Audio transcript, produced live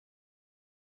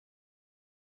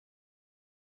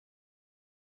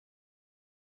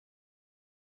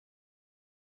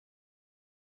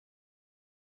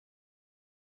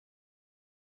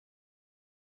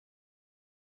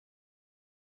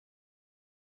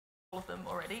of them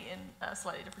already in a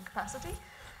slightly different capacity.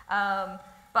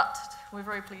 But we're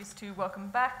very pleased to welcome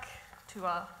back to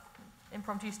our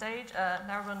impromptu stage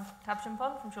Naruemon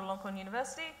Thabchumpon from Chulalongkorn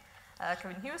University,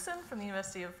 Kevin Hewison from the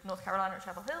University of North Carolina at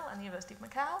Chapel Hill and the University of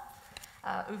Macau,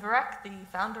 Ou Virak, the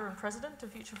founder and president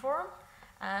of Future Forum,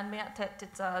 and Myat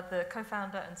Thitsar, the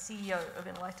co-founder and CEO of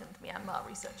Enlightened Myanmar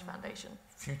Research Foundation.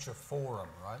 Future Forum,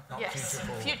 right? Not yes,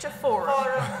 Future Forum.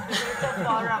 Future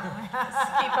Forum.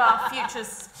 Keep our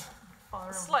futures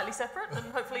slightly separate and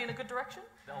hopefully in a good direction.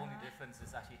 The only difference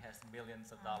is that he has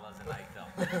millions of dollars and I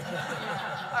don't.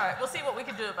 All right, we'll see what we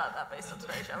can do about that based on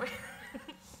today, shall we?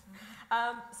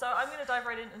 So I'm going to dive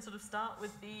right in and sort of start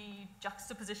with the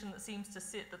juxtaposition that seems to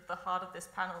sit at the heart of this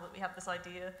panel, that we have this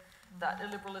idea that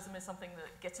illiberalism is something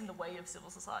that gets in the way of civil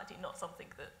society, not something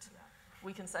that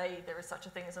we can say there is such a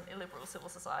thing as an illiberal civil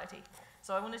society.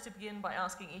 So I wanted to begin by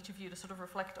asking each of you to sort of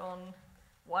reflect on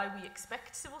why we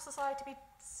expect civil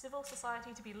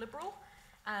society to be liberal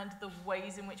and the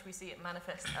ways in which we see it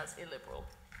manifest as illiberal.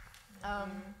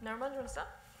 Naruemon, do you want to start?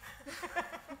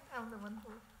 I'm the one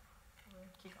who will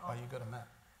kick off. Oh, you got a map.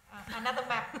 Another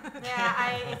map.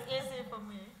 Yeah, it's easy for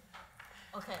me.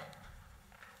 Okay.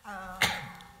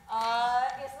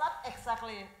 It's not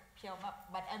exactly pure map,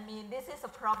 but I mean, this is a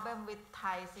problem with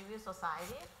Thai civil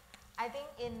society. I think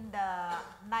in the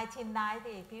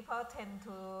 1990s, people tend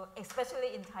to,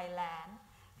 especially in Thailand,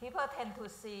 people tend to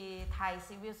see Thai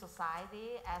civil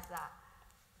society as a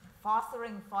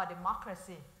fostering for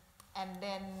democracy. And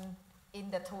then in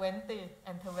the 20th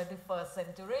and 21st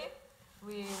century,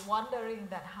 we're wondering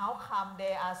that how come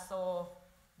they are so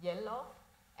yellow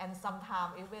and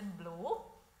sometimes even blue,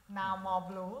 now more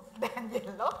blue than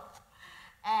yellow.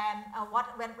 And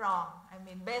what went wrong? I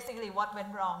mean, basically what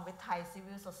went wrong with Thai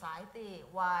civil society,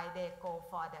 why they go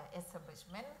for the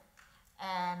establishment,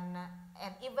 and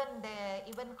even they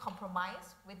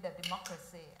compromise with the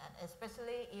democracy, and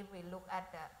especially if we look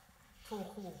at the two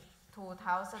coups,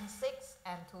 2006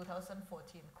 and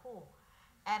 2014 coup.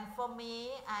 And for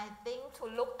me, I think to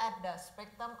look at the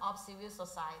spectrum of civil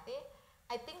society,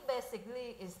 I think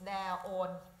basically is their own,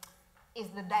 is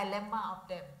the dilemma of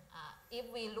them. If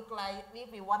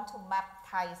we want to map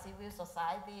Thai civil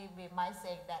society, we might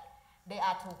say that there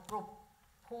are two groups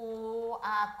who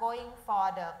are going for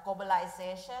the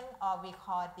globalization, or we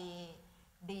call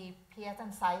the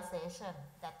Pearsonicization,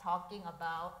 that talking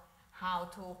about how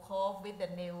to cope with the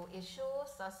new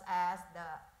issues such as the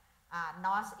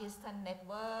Northeastern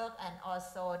Network, and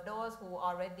also those who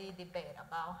already debate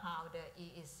about how the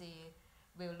EEC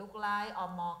will look like, or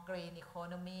more green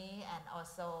economy, and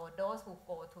also those who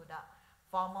go to the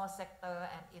formal sector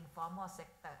and informal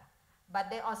sector. But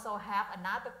they also have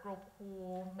another group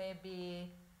who may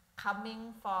be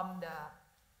coming from the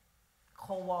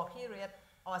Cold War period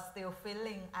or still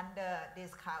feeling under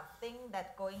this kind of thing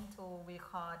that going to, we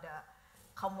call the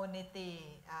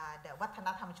community, the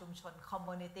Wattanatham Chumchon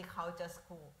community culture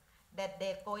school, that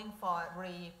they're going for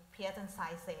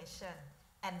re-Pearsonicization.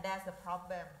 And that's the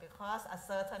problem, because a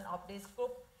certain of this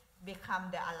group become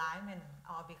the alignment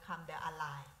or become the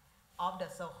ally of the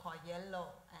so-called yellow,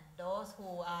 and those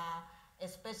who are,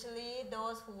 especially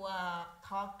those who are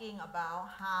talking about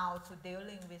how to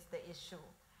dealing with the issue.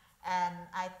 And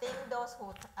I think those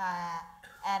who,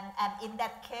 and in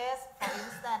that case, for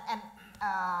instance, and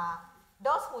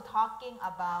those who talking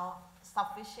about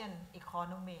sufficient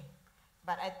economy,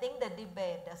 but I think the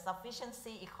debate, the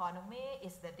sufficiency economy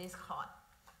is the discord.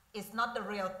 It's not the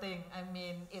real thing. I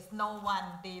mean, it's no one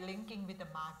delinking with the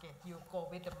market. You go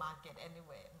with the market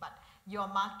anyway, but your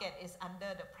market is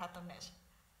under the patronage,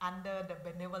 under the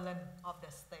benevolence of the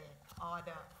state or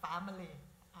the family,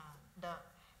 the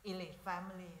elite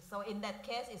family. So in that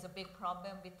case, it's a big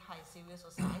problem with Thai civil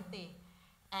society.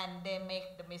 And they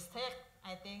make the mistake.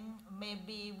 I think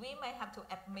maybe we may have to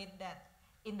admit that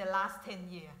in the last 10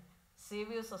 years,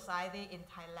 civil society in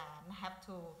Thailand have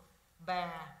to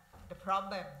bear the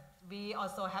problem. We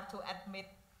also have to admit,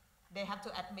 they have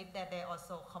to admit that they're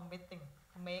also committing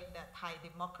to make the Thai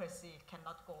democracy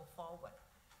cannot go forward.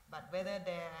 But whether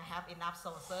they have enough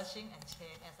soul searching and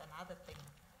change is another thing.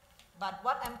 But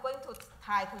what I'm going to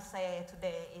try to say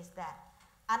today is that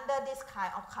under this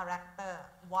kind of character,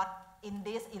 what in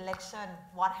this election,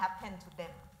 what happened to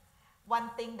them? One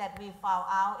thing that we found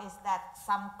out is that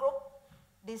some group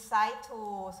decide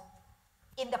to,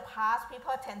 in the past,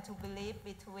 people tend to believe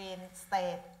between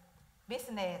state,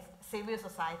 business, civil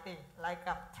society, like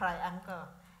a triangle.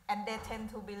 And they tend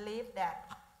to believe that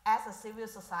as a civil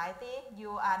society,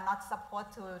 you are not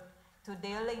supposed to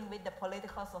dealing with the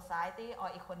political society or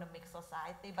economic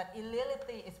society, but in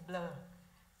reality it's blurred.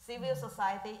 civil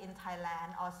society in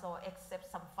Thailand also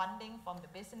accept some funding from the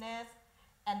business,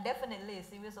 and definitely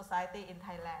civil society in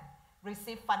Thailand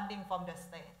receive funding from the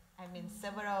state. I mean,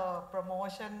 several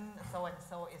promotion, so and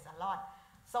so is a lot.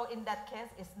 So in that case,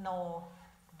 it's no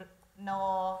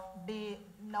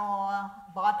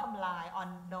bottom line or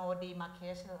no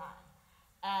demarcation line.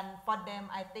 And for them,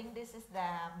 I think this is the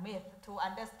myth to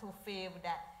feel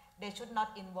that they should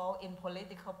not involve in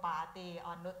political party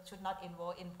or should not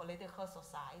involve in political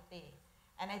society.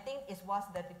 And I think it was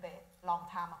the debate long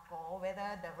time ago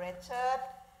whether the red shirt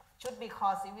should be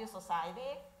called civil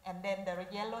society and then the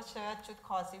yellow shirt should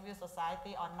call civil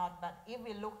society or not. But if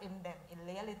we look in them in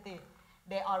reality,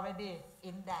 they already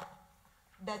in that.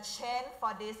 The change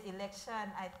for this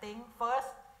election, I think first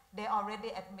they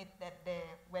already admit that they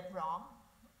went wrong.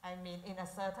 I mean, in a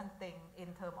certain thing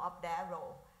in terms of their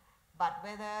role. But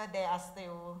whether they are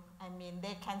still, I mean,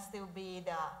 they can still be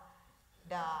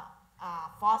the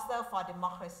foster for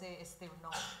democracy is still no.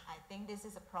 I think this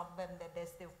is a problem that they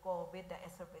still go with the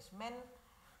establishment.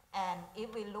 And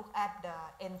if we look at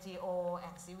the NGO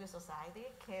and civil society,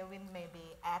 Kevin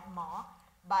maybe add more.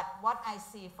 But what I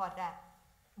see for that,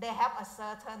 they have a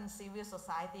certain civil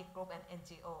society group and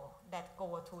NGO that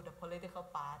go to the political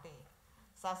party,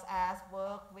 such as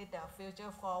work with the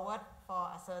Future Forward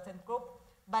for a certain group.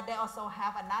 But they also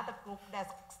have another group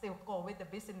that still go with the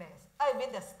business,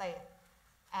 with the state.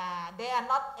 They are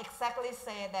not exactly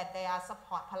say that they are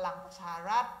support Palang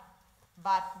Pracharat,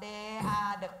 but they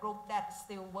are the group that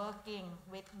still working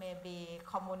with maybe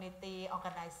community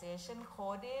organization,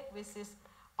 CODI, which is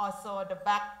also the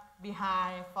back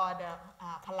behind for the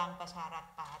Palang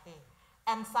Pracharat party.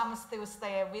 And some still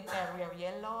stay with the real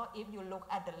yellow. If you look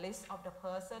at the list of the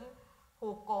person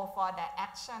who go for the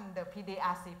action, the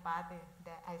PDRC party,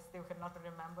 that I still cannot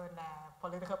remember the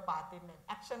political party name,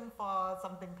 Action for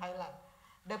something Thailand.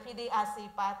 The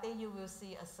PDRC party, you will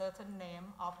see a certain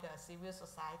name of the civil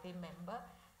society member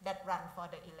that run for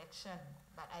the election.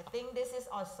 But I think this is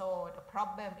also the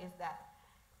problem is that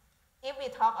if we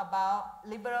talk about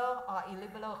liberal or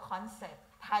illiberal concept,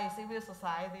 Thai civil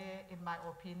society, in my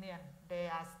opinion, they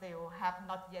are still have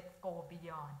not yet go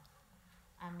beyond.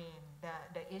 I mean,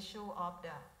 the issue of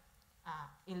the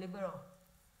illiberal.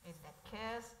 In that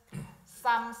case,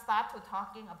 some start to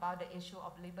talking about the issue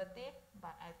of liberty,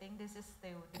 but I think this is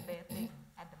still debating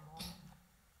at the moment.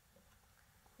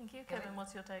 Thank you, Kevin.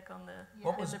 What's your take on the?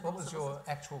 What was your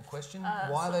actual question?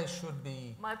 so Why they should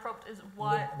be? My prompt is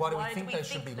why do we think they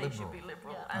should be liberal?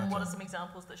 Yeah. And what are some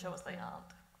examples that show us they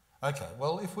aren't? Okay,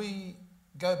 well, if we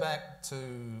go back to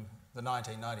the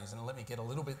 1990s, and let me get a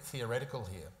little bit theoretical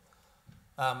here.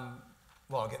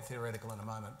 Well, I'll get theoretical in a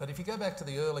moment, but if you go back to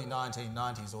the early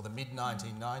 1990s or the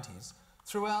mid-1990s,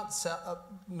 throughout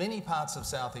many parts of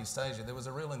Southeast Asia, there was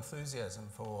a real enthusiasm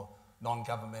for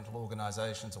non-governmental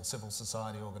organisations or civil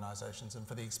society organisations and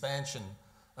for the expansion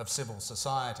of civil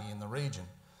society in the region.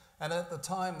 And at the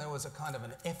time, there was a kind of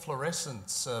an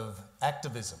efflorescence of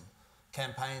activism,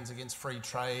 campaigns against free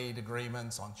trade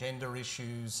agreements on gender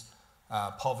issues,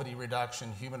 poverty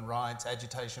reduction, human rights,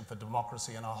 agitation for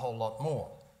democracy, and a whole lot more.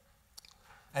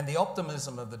 And the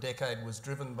optimism of the decade was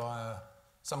driven by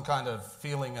some kind of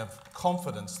feeling of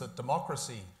confidence that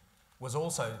democracy was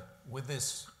also, with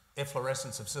this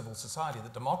efflorescence of civil society,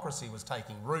 that democracy was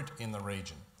taking root in the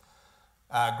region,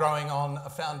 growing on a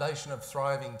foundation of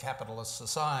thriving capitalist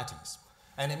societies.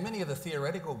 And in many of the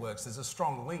theoretical works, there's a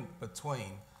strong link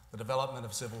between the development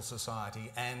of civil society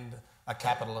and a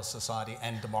capitalist society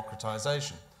and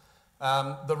democratisation.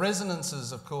 The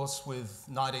resonances, of course, with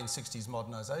 1960s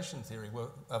modernisation theory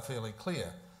are fairly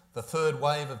clear. The third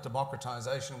wave of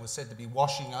democratisation was said to be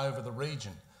washing over the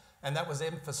region, and that was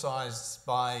emphasised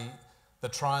by the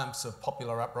triumphs of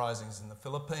popular uprisings in the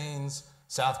Philippines,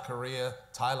 South Korea,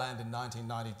 Thailand in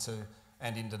 1992,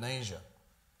 and Indonesia.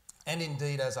 And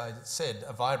indeed, as I said,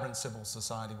 a vibrant civil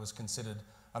society was considered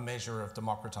a measure of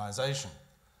democratisation.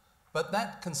 But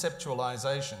that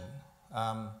conceptualisation,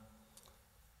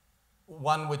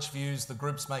 one which views the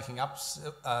groups making up,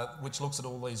 which looks at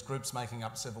all these groups making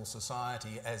up civil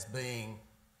society as being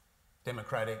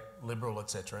democratic, liberal,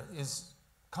 etc., is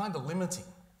kind of limiting.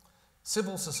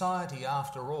 Civil society,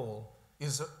 after all,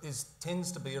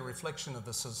 tends to be a reflection of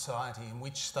the society in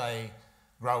which they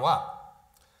grow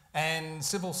up. And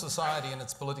civil society in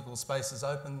its political space is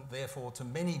open, therefore, to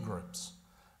many groups,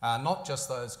 not just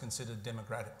those considered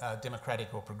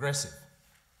democratic or progressive.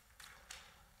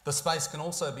 The space can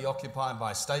also be occupied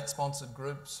by state-sponsored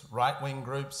groups, right-wing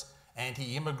groups,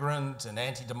 anti-immigrant and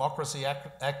anti-democracy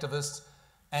activists,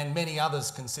 and many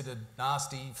others considered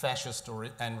nasty, fascist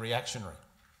and reactionary.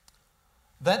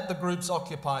 that the groups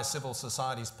occupy civil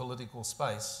society's political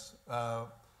space,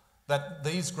 that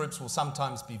these groups will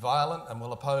sometimes be violent and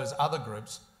will oppose other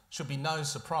groups, should be no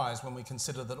surprise when we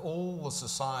consider that all the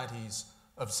societies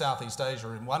of Southeast Asia,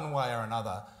 in one way or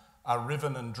another, are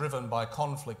riven and driven by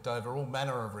conflict over all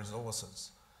manner of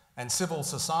resources. And civil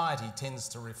society tends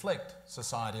to reflect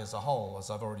society as a whole,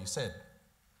 as I've already said.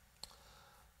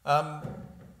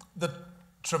 The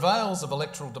travails of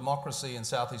electoral democracy in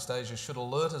Southeast Asia should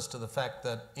alert us to the fact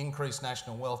that increased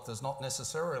national wealth does not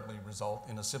necessarily result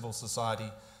in a civil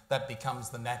society that becomes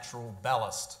the natural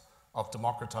ballast of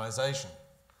democratisation.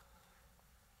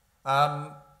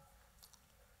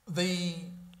 The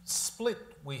split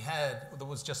we had, that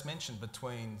was just mentioned,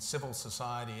 between civil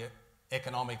society,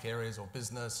 economic areas or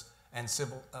business, and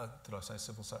civil, did I say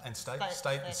civil society? And state?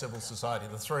 State and civil society,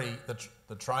 the three,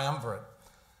 the triumvirate.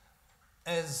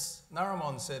 As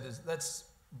Naruemon said, that's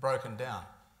broken down.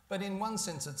 But in one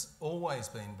sense, it's always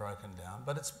been broken down,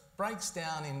 but it breaks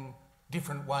down in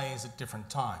different ways at different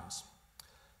times.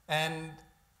 And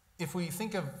if we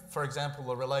think of, for example,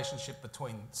 the relationship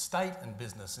between state and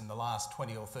business in the last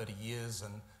 20 or 30 years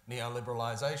and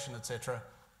neoliberalisation, etc.,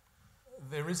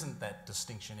 there isn't that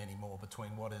distinction anymore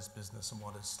between what is business and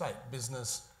what is state.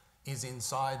 Business is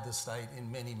inside the state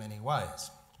in many, many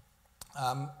ways.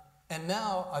 And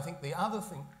now I think the other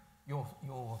thing, your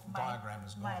diagram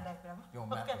is gone. My diagram. Your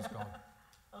map is gone.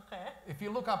 Okay. If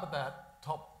you look up at that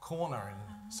top corner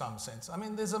in some sense, I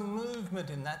mean, there's a movement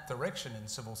in that direction in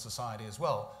civil society as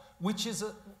well, which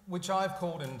I've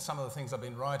called in some of the things I've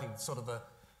been writing sort of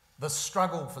the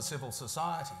struggle for civil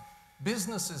society.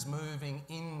 Business is moving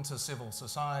into civil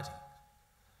society.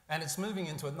 And it's moving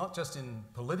into it not just in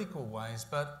political ways,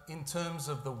 but in terms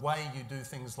of the way you do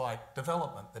things like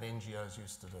development that NGOs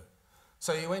used to do.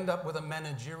 So you end up with a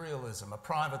managerialism, a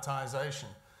privatisation.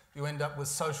 You end up with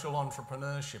social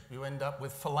entrepreneurship. You end up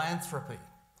with philanthropy.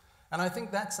 And I think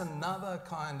that's another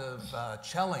kind of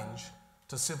challenge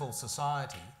to civil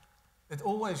society. It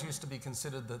always used to be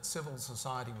considered that civil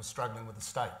society was struggling with the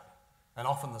state, and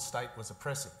often the state was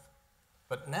oppressive.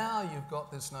 But now you've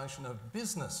got this notion of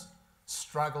business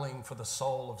struggling for the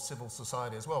soul of civil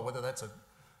society as well, whether that's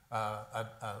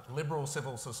a liberal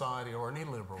civil society or an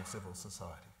illiberal civil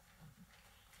society.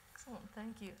 Excellent,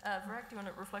 thank you. Virak, do you want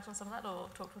to reflect on some of that or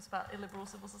talk to us about illiberal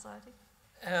civil society?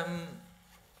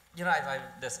 You know,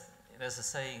 there's a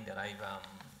saying that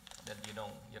that you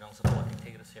don't support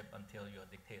dictatorship until you're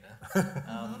a dictator.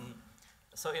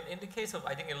 So in the case of,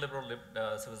 I think, illiberal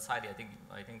civil society,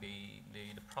 I think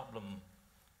the problem,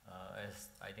 as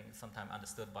I think sometimes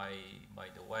understood by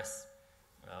the West,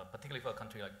 particularly for a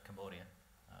country like Cambodia,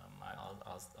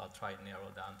 I'll try and narrow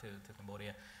down to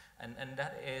Cambodia, and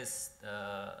that is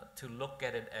to look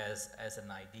at it as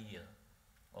an idea,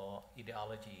 or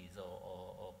ideologies,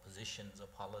 or positions, or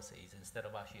policies, instead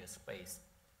of actually a space.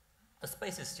 A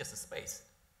space is just a space.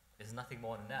 It's nothing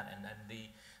more than that. And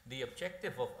the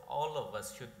objective of all of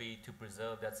us should be to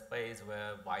preserve that space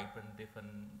where vibrant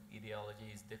different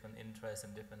ideologies, different interests,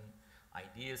 and different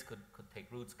ideas could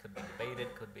take roots, could be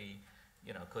debated, could be,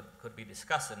 could be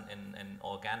discussed, and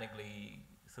organically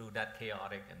through that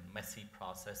chaotic and messy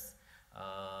process,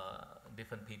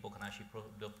 different people can actually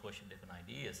push different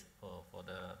ideas for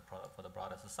the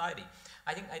broader society.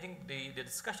 I think the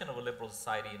discussion of a liberal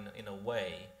society in a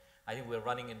way, I think we're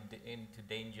running into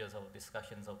dangers of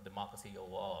discussions of democracy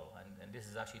overall, and this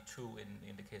is actually true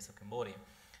in the case of Cambodia,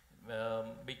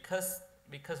 because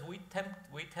we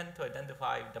tend to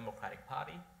identify Democratic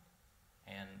Party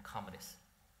and Communist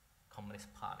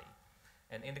Party,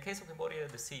 and in the case of Cambodia,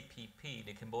 the CPP,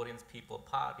 the Cambodian People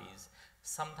Parties,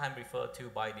 sometimes referred to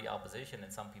by the opposition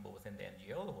and some people within the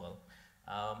NGO world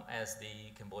as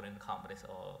the Cambodian Communist,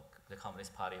 or the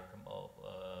Communist Party, or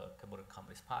Cambodian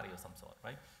Communist Party of some sort,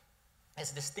 right?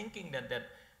 It's this thinking that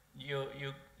you're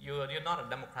not a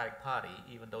democratic party,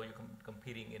 even though you're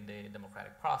competing in the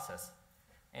democratic process,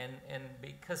 and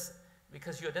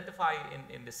because you identify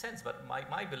in the sense. But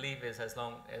my belief is, as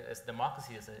long as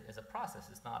democracy is a process,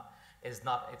 it's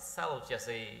not itself just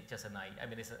an idea. I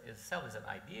mean, itself is an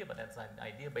idea, but it's an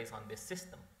idea based on this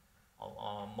system,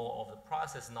 or more of the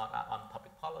process, not on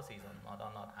public policies, or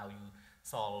not how you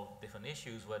solve different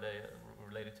issues, whether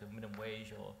related to minimum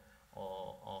wage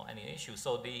or any issue.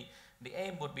 So the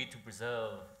aim would be to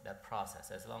preserve that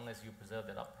process. As long as you preserve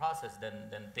that process,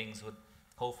 then things would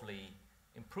hopefully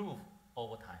improve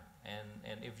over time.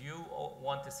 And if you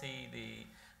want to see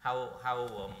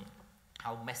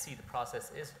how messy the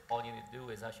process is, all you need to do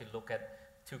is actually look at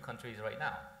two countries right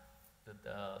now,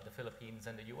 the Philippines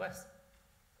and the US.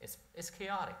 it's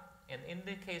chaotic. And in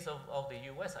the case of the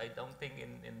US, I don't think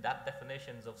in that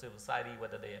definitions of civil society,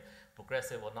 whether they're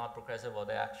progressive or not progressive, or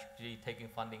they're actually taking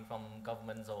funding from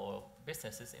governments or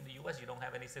businesses, in the US you don't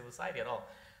have any civil society at all,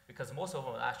 because most of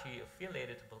them are actually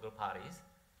affiliated to political parties,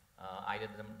 either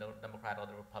the Democrat or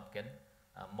the Republican.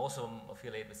 Most of them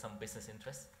affiliate with some business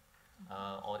interests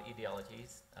or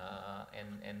ideologies,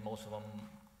 and most of them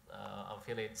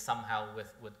affiliate somehow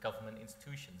with government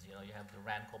institutions. You know, you have the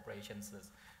RAND corporations that's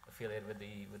affiliated with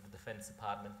the Defense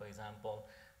Department, for example.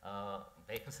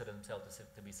 They consider themselves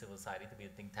to be civil society, to be a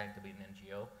think tank, to be an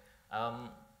NGO.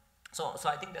 So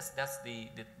I think that's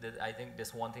I think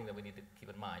there's one thing that we need to keep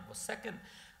in mind. Well, second,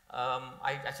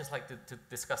 I just like to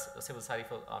discuss civil society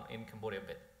in Cambodia a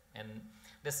bit. And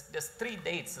there's 3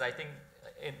 dates that I think,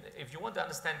 if you want to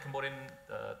understand Cambodian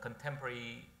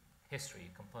contemporary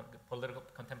history,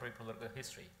 contemporary political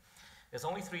history, there's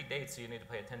only 3 dates you need to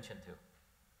pay attention to.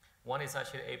 One is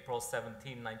actually April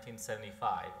 17,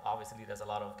 1975. Obviously, there's a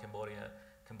lot of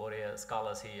Cambodia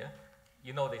scholars here.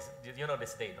 You know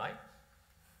this date, right?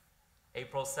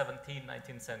 April 17,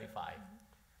 1975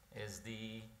 is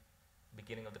the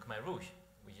beginning of the Khmer Rouge,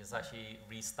 which is actually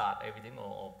restart everything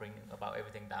or bring about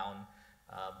everything down,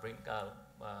 bring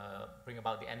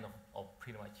about the end of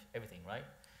pretty much everything, right?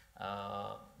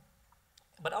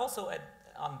 But also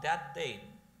on that date,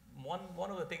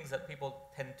 one of the things that people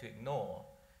tend to ignore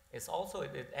is also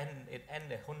it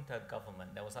ended a junta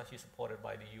government that was actually supported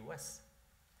by the US.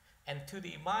 And to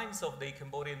the minds of the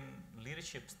Cambodian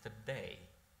leaderships today,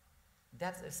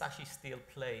 that is actually still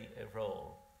play a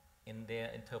role in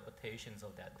their interpretations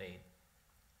of that date.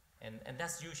 And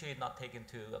that's usually not taken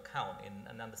into account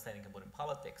in understanding Cambodian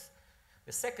politics.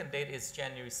 The second date is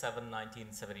January 7,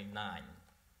 1979.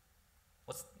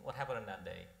 What happened on that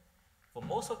day? For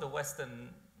most of the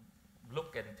Western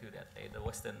look into that day, the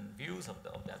Western views of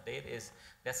that date is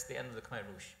that's the end of the Khmer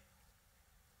Rouge,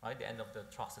 right? The end of the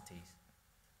atrocities,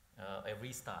 a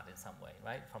restart in some way,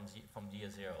 right? From year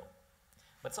 0.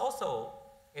 But it's also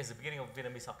is the beginning of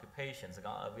Vietnamese occupations,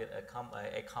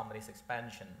 a communist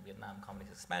expansion, Vietnam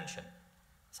communist expansion.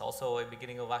 It's also a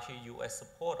beginning of actually U.S.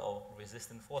 support of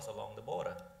resistant force along the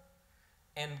border.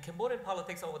 And Cambodian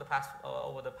politics over the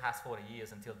past 40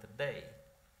 years until today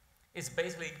is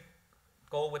basically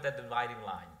go with that dividing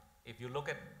line. If you look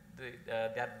at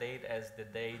that date as the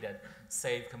day that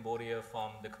saved Cambodia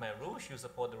from the Khmer Rouge, you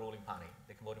support the ruling party,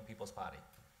 the Cambodian People's Party,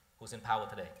 who's in power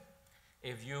today.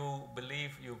 If you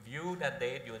view that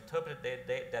date, you interpret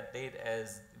that date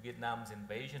as Vietnam's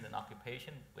invasion and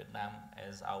occupation, Vietnam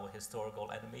as our historical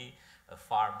enemy, a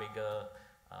far bigger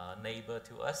neighbor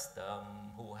to us,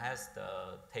 who has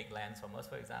to take lands from us,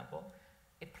 for example,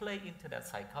 it plays into that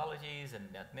psychologies and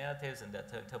that narratives and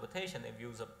that interpretation. If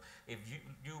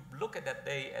you look at that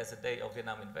day as a day of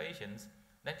Vietnam invasions,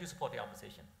 then you support the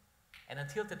opposition. And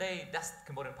until today, that's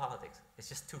Cambodian politics. It's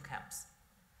just 2 camps.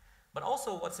 But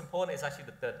also what's important is actually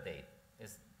the third date,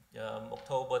 is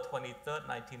October 23rd,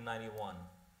 1991.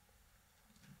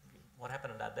 What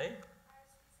happened on that day?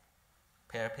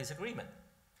 Paris Peace Agreement.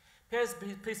 Paris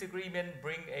Peace Agreement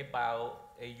bring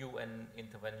about a UN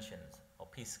intervention or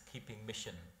peacekeeping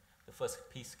mission, the first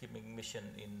peacekeeping mission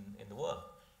in the world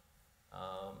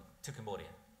to Cambodia.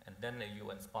 And then a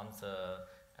UN sponsor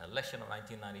election of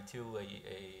 1992,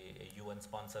 a UN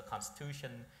sponsor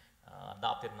constitution,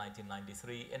 adopted in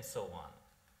 1993, and so on,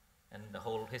 and the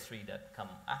whole history that come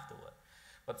afterward.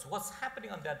 But what's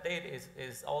happening on that date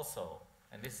is also,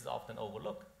 and this is often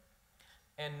overlooked,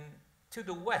 and to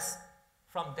the West,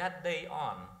 from that date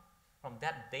on,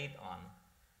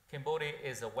 Cambodia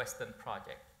is a Western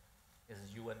project, is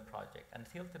a UN project.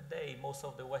 Until today, most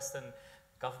of the Western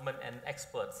government and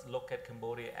experts look at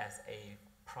Cambodia as a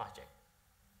project.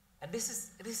 And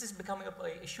this is becoming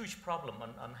a huge problem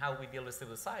on how we deal with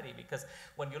civil society, because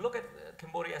when you look at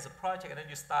Cambodia as a project and then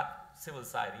you start civil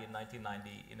society in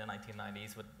the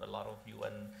 1990s with a lot of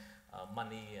UN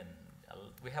money, and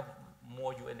we have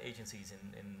more UN agencies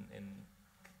in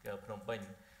Phnom Penh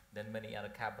than many other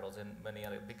capitals and many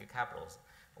other bigger capitals.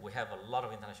 We have a lot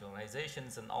of international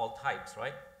organizations and all types,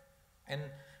 right? And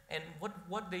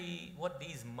what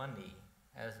these money,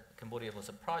 as Cambodia was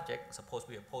a project, supposed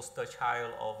to be a poster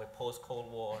child of a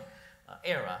post-Cold War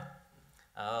era,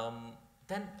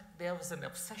 then there was an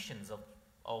obsession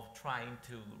of trying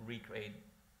to recreate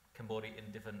Cambodia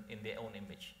in their own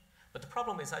image. But the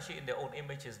problem is actually in their own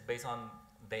image is based on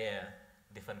their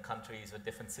different countries with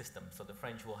different systems. So the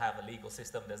French will have a legal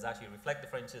system that actually reflect the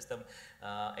French system.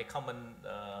 A common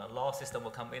law system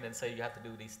will come in and say you have to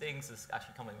do these things. It's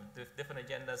actually coming with different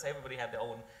agendas. Everybody have their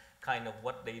own kind of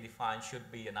what they define should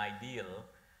be an ideal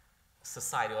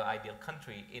society or ideal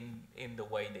country in the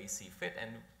way they see fit.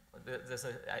 And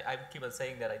I keep on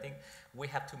saying that I think we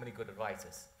have too many good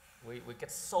advisors. We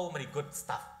get so many good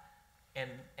stuff, and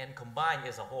combined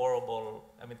is a horrible,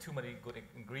 I mean, too many good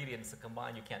ingredients to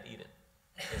combine, you can't eat it.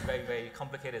 It's very, very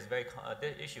complicated, it's very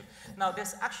issue. Now,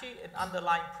 there's actually an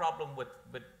underlying problem with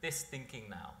this thinking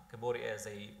now, Cambodia as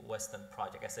a Western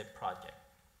project, as a project.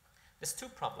 There's two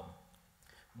problems.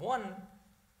 One,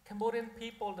 Cambodian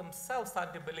people themselves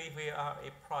start to believe we are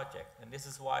a project, and this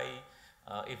is why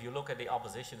if you look at the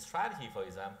opposition strategy, for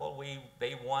example,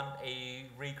 they want a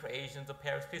recreation of the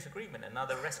Paris Peace Agreement,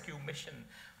 another rescue mission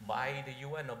by the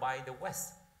UN or by the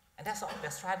West. And that's all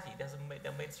their strategy, that's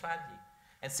their main strategy.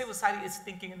 And civil society is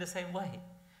thinking in the same way,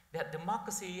 that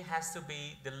democracy has to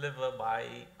be delivered by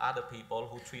other people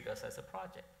who treat us as a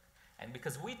project. And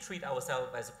because we treat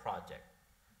ourselves as a project,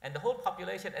 and the whole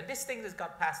population, and this thing has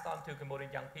got passed on to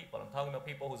Cambodian young people. I'm talking about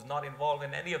people who's not involved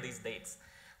in any of these dates,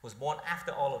 who's born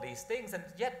after all of these things, and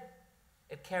yet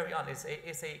it carry on. It's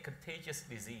a contagious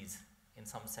disease in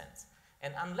some sense.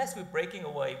 And unless we're breaking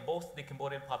away both the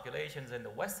Cambodian populations and the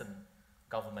Western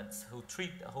governments who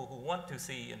want to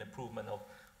see an improvement of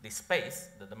the space,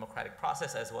 the democratic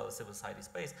process as well as civil society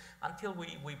space, until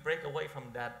we break away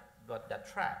from that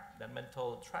trap, that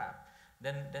mental trap,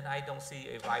 then I don't see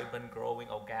a vibrant, growing,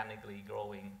 organically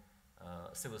growing,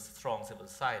 strong civil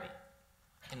society.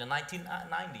 In the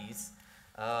 1990s,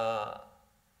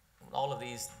 all of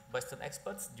these Western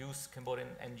experts use Cambodian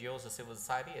NGOs or civil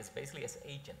society as basically as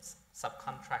agents,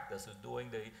 subcontractors who are doing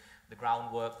the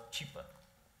groundwork cheaper.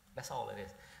 That's all it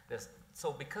is.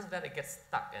 So because of that, it gets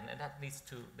stuck, and that needs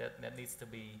to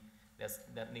be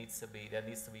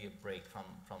a break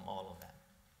from all of that.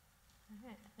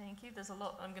 Okay, thank you. There's a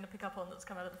lot I'm going to pick up on that's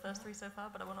come out of the first three so far,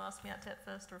 but I want to ask Myat Thet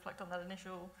first to reflect on that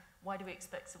initial, why do we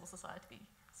expect civil society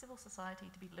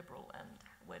to be liberal, and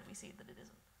where do we see that it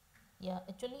isn't? Yeah,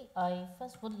 actually, I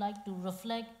first would like to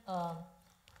reflect how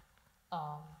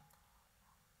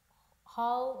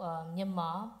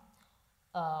Myanmar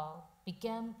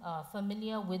became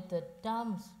familiar with the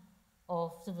terms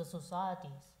of civil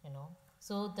societies,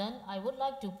 So then I would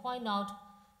like to point out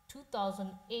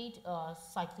 2008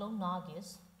 cyclone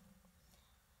Nargis.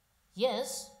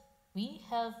 Yes, we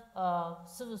have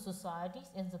civil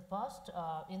societies in the past,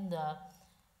 in the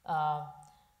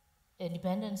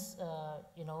independence,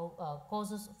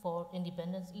 causes for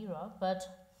independence era, but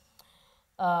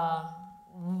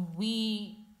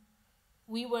we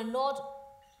were not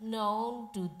known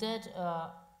to that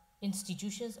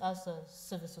institutions as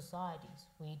civil societies.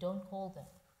 We don't call them.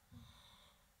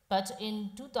 But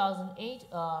in 2008,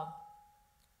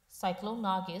 cyclone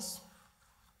Nargis,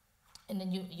 and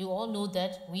then you all know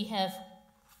that we have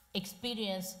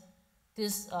experienced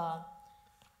this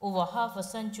over half a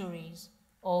century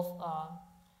of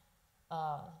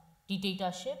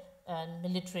dictatorship and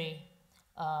military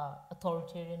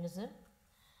authoritarianism.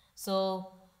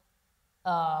 So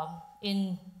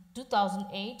in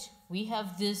 2008, we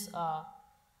have this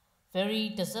very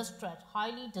disastrous,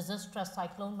 highly disastrous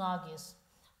cyclone Nargis,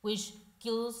 which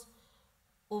kills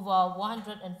over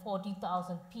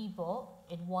 140,000 people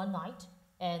in one night.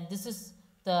 And this is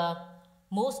the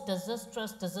most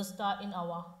disastrous disaster in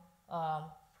our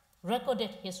recorded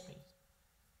history.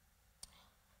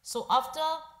 So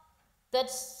after that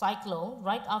cyclone,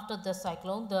 right after the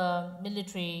cyclone, the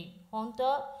military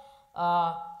junta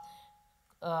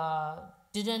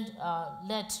didn't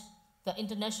let the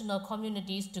international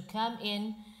communities to come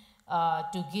in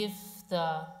to give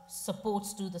the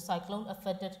supports to the cyclone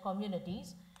affected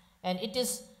communities, and it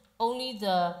is only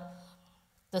the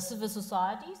civil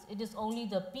societies, it is only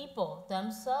the people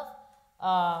themselves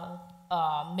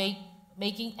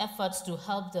making efforts to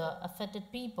help the affected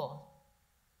people.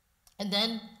 And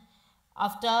then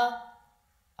after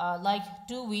like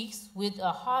 2 weeks, with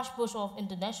a harsh push of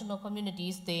international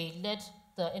communities, they let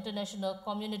the international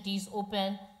communities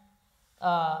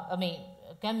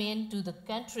come into the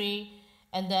country,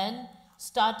 and then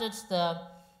started the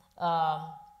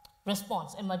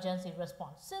emergency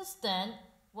response. Since then,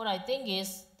 what I think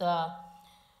is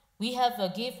we have a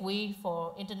give way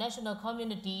for international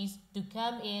communities to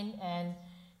come in and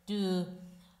to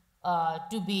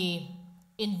be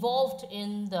involved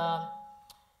in the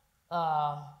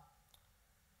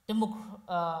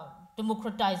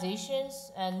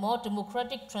democratizations and more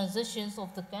democratic transitions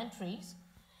of the countries.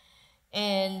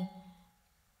 And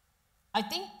I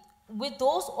think with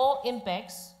those all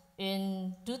impacts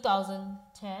in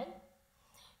 2010,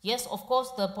 yes, of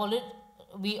course,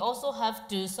 we also have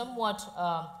to somewhat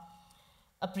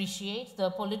appreciate the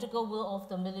political will of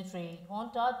the military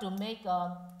junta to make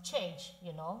a change,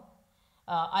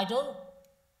 I don't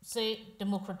say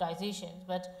democratization,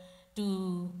 but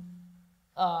to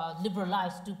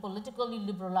liberalize, to politically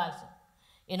liberalize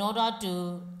it in order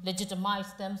to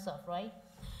legitimize themselves, right?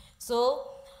 So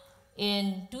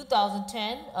in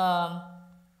 2010,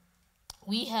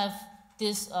 we have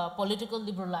this political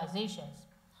liberalizations.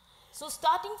 So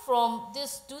starting from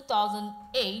this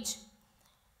 2008,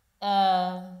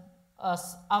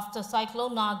 after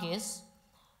Cyclone Nargis,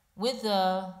 with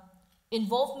the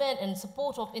involvement and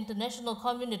support of international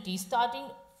community,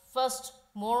 starting first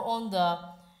more on the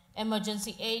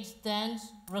emergency aid, then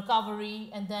recovery,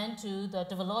 and then to the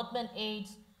development aid.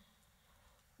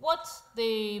 What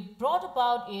they brought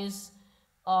about is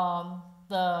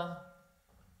the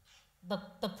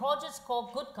projects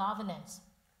called good governance.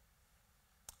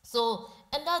 So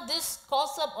under this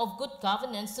concept of good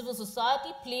governance, civil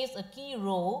society plays a key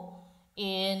role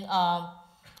in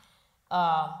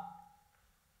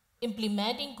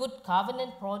implementing good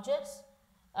governance projects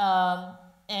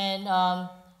and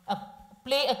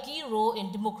play a key role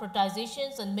in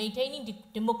democratizations and maintaining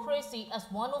democracy as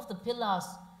one of the pillars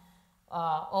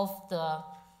of the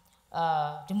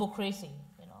democracy.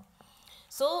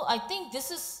 So I think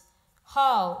this is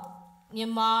how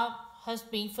Myanmar has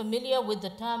been familiar with the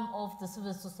term of the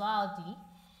civil society,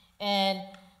 and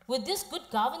with this good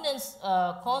governance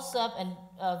concept and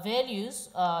values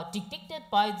dictated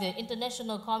by the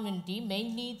international community,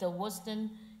 mainly the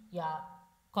Western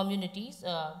communities,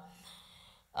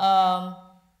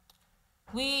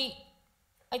 we,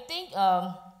 I think,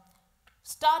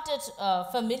 started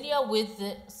familiar with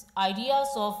the ideas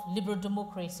of liberal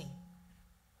democracy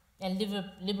and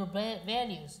liberal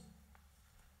values.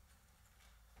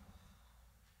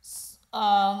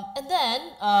 And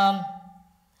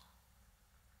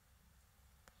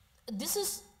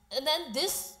then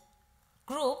these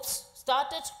groups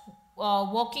started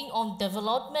working on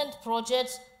development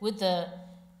projects with the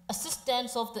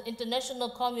assistance of the international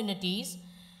communities.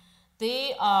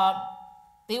 They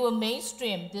were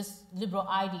mainstream these liberal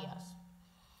ideas.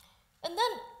 And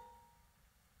then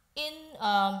in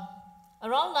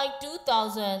around like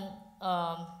 2000,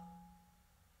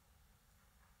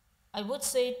 I would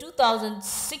say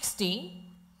 2016,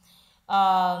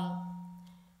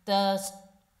 the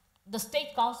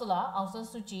state councillor, Aung San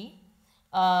Suu Kyi,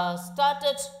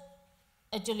 started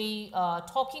actually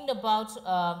talking about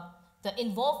the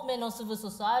involvement of civil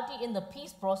society in the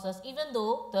peace process, even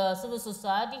though the civil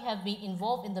society have been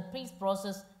involved in the peace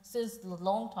process since a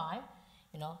long time,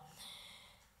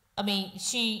 I mean,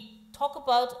 she talked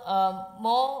about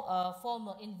more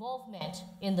formal involvement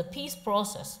in the peace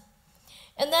process.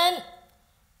 And then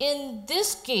in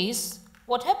this case,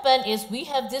 what happened is we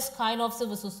have this kind of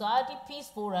civil society peace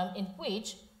forum in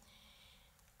which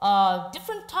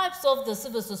different types of the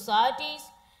civil societies,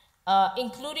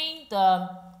 including the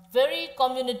very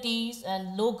communities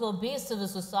and local-based civil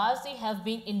society, have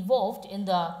been involved in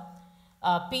the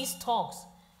peace talks.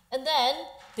 And then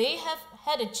they have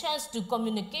had a chance to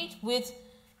communicate with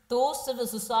those civil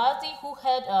society who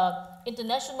had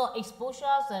international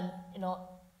exposures and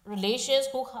relations,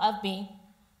 who have been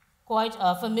quite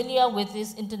familiar with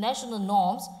these international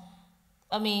norms.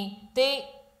 I mean, they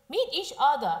meet each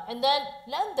other and then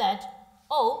learn that,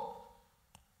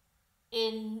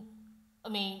 in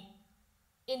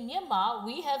Myanmar,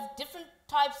 we have different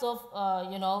types of,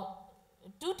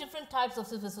 two different types of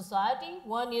civil society.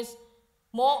 One is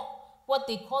more what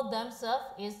they call themselves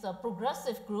is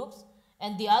progressive groups,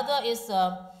 and the other is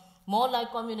more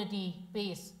like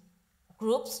community-based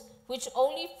groups, which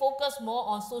only focus more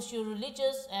on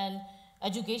socio-religious and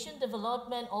education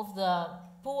development of the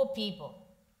poor people.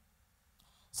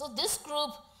 So this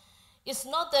group is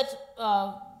not that,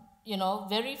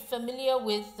 very familiar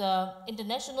with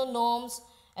international norms,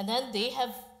 and then they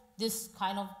have this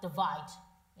kind of divide,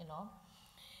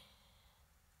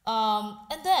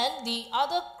 And then the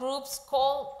other groups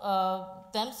call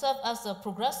themselves as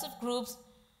progressive groups.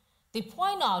 They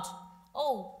point out,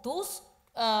 those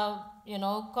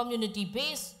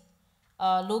community-based,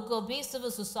 local-based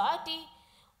civil society,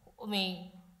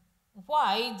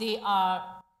 why they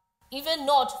are even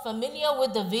not familiar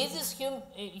with the basic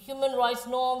human rights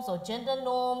norms or gender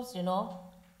norms,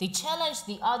 they challenge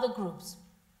the other groups.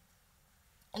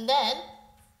 And then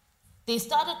they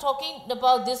started talking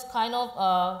about this kind of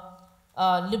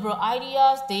liberal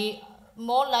ideas. They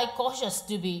more like cautious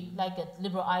to be like a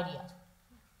liberal idea.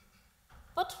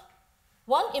 But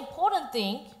one important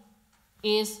thing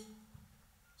is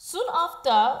soon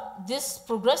after this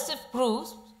progressive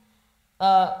groups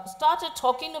started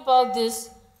talking about this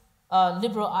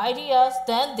liberal ideas,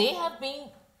 then they have been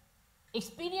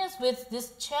experienced with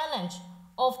this challenge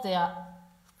of their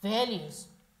values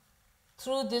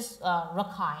through this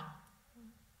Rakhine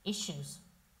issues.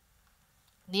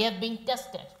 They have been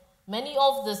tested. Many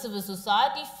of the civil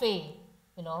society fail,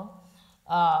 you know,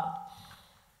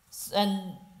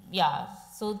 and yeah.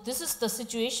 So this is the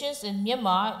situations in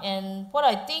Myanmar, and what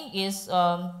I think is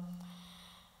in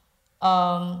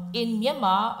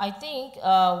Myanmar, I think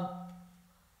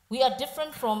we are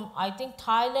different from, I think,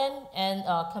 Thailand and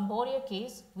Cambodia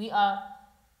case. We are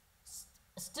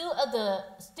still at the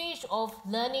stage of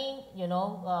learning, you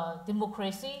know,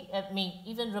 democracy, I mean,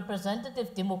 even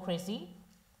representative democracy.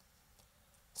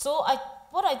 So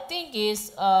what I think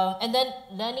is, and then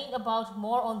learning about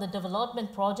more on the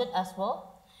development project as well.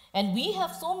 And we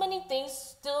have so many things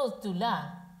still to learn.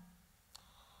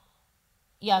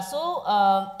 Yeah, so,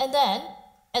 and then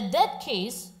at that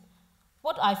case,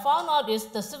 what I found out is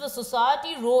the civil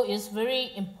society role is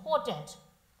very important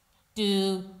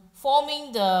to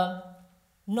forming the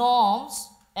norms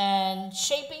and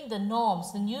shaping the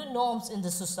norms, the new norms in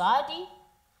the society.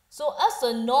 So as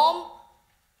a norm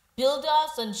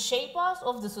builders and shapers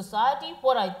of the society,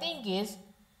 what I think is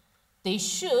they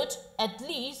should at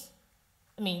least,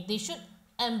 I mean, they should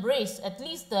embrace at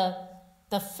least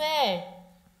the fair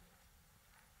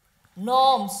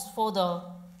norms for the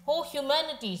whole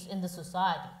humanities in the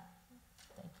society.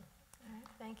 Thank you. All right,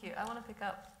 thank you. I want to pick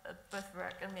up, both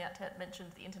Virak and Myat had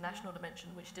mentioned the international dimension,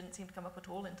 which didn't seem to come up at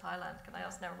all in Thailand. Can I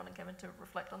ask Naruemon and Kevin to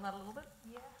reflect on that a little bit?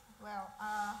 Yeah, well,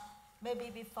 maybe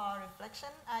before reflection,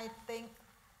 I think,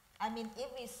 I mean, if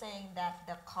we're saying that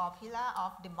the core pillar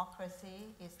of democracy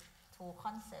is two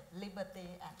concepts, liberty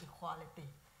and equality.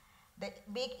 The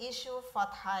big issue for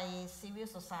Thai civil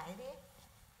society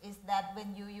is that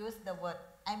when you use the word,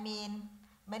 I mean,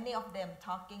 many of them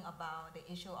talking about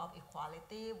the issue of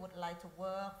equality, would like to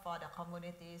work for the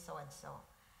community, so and so.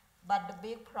 But the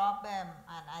big problem,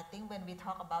 and I think when we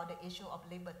talk about the issue of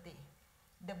liberty,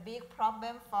 the big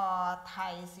problem for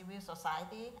Thai civil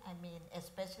society, I mean,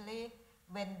 especially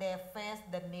when they face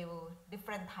the new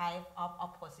different type of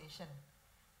opposition.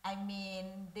 I mean,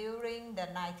 during the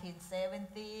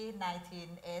 1970,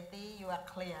 1980, you are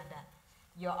clear that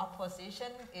your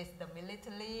opposition is the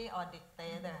military or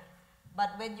dictator. But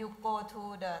when you go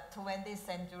to the 20th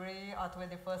century or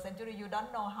 21st century, you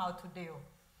don't know how to deal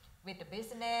with the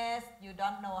business, you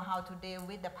don't know how to deal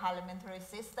with the parliamentary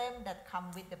system that come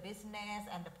with the business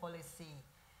and the policy.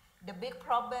 The big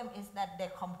problem is that they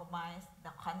compromise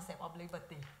the concept of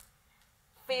liberty.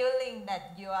 Feeling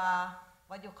that you are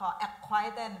what you call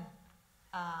acquaintance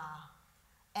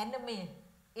enemy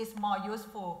is more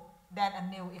useful than a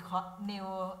new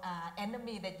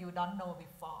enemy that you don't know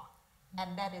before.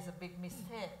 And that is a big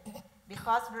mistake.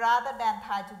 Because rather than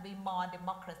try to be more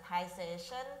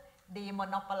democratization,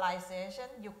 demonopolization,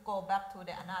 you go back to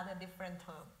another different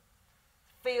term.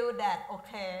 Feel that,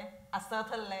 okay, a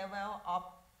certain level of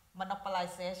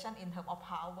monopolization in terms of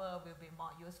power will be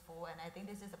more useful, and I think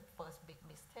this is the first big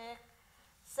mistake.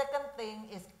 Second thing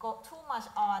is go too much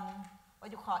on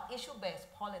what you call issue-based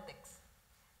politics.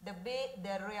 The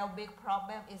real big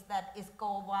problem is that it's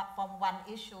go from one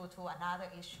issue to another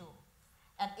issue.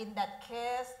 And in that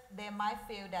case, they might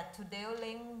feel that to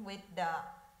dealing with the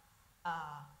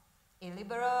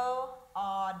illiberal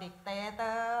or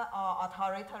dictator or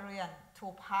authoritarian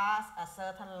to pass a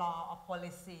certain law or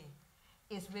policy,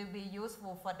 it will be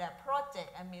useful for their project,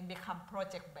 I mean, become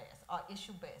project-based or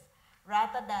issue-based,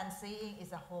 rather than seeing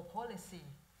it's a whole policy.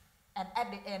 And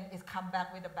at the end, it's come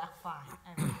back with a backfire.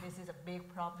 I mean, this is a big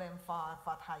problem for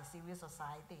Thai civil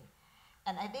society.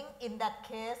 And I think in that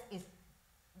case, it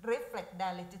reflects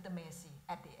their legitimacy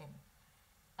at the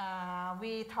end.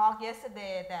 We talked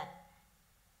yesterday that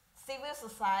civil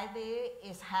society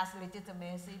has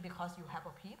legitimacy because you have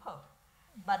a people.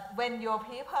 But when your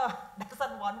people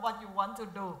doesn't want what you want to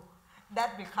do,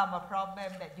 that becomes a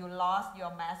problem that you lost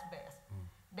your mass base.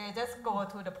 They just go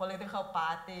to the political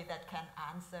party that can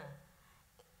answer.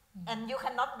 And you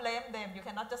cannot blame them. You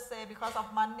cannot just say because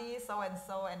of money, so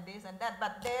and this and that,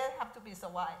 but they have to be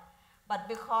survived. But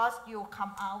because you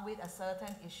come out with a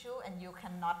certain issue and you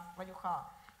cannot,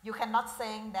 you cannot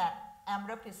saying that I'm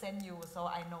represent you, so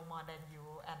I know more than you,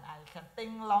 and I can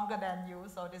think longer than you,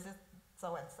 so this is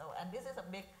so and so. And this is a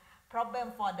big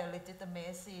problem for the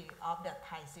legitimacy of the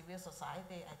Thai civil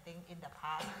society, I think, in the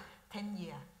past 10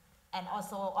 years. And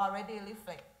also already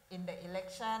reflect in the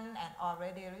election and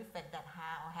already reflect that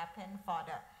how happened for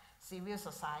the civil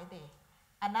society.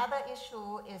 Another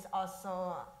issue is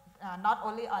also not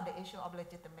only on the issue of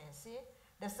legitimacy,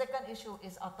 the second issue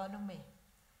is autonomy.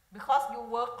 Because you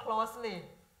work closely,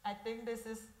 I think this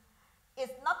is,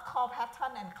 it's not called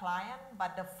pattern and client,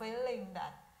 but the feeling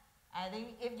that I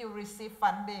think if you receive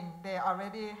funding, they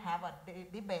already have a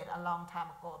debate a long time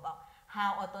ago about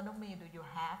how autonomy do you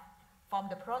have from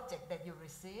the project that you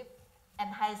receive.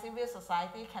 And Thai civil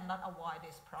society cannot avoid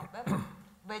this problem.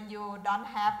 When you don't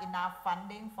have enough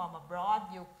funding from abroad,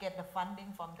 you get the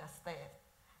funding from the state.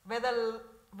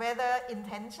 Whether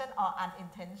intention or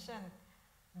unintention,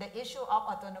 the issue of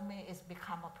autonomy is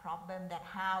become a problem, that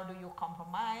how do you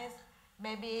compromise.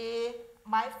 Maybe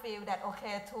might feel that,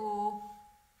 okay, to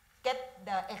get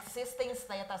the existing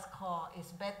status quo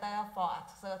is better for a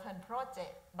certain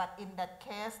project, but in that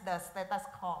case, the status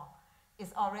quo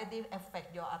is already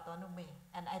affect your autonomy.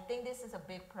 And I think this is a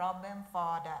big problem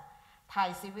for the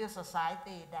Thai civil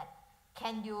society, that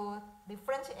can you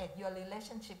differentiate your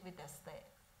relationship with the state?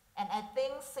 And I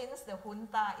think since the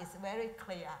junta is very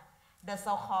clear, the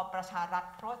so-called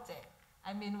Pracharat project,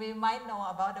 I mean, we might know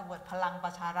about the word Palang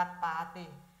Pracharat Party,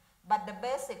 but the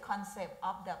basic concept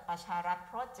of the Pracharat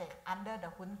project under the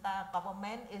junta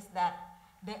government is that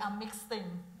they are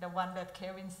mixing the one that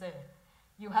Kevin said.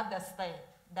 You have the state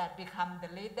that become the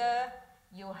leader,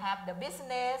 you have the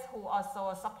business who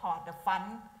also support the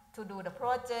fund to do the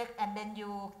project, and then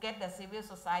you get the civil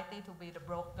society to be the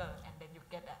broker, and then you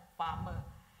get a farmer.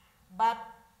 But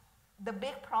the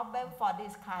big problem for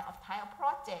this kind of type of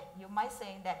project, you might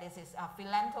say that this is a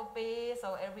philanthropy,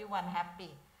 so everyone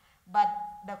happy. But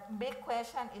the big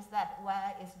question is that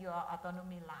where is your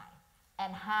autonomy lie?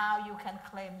 And how you can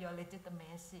claim your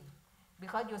legitimacy?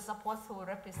 Because you're supposed to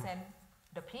represent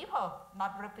the people,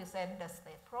 not represent the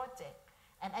state project.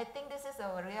 And I think this is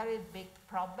a really big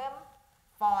problem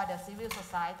for the civil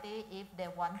society if they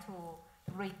want to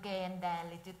regain their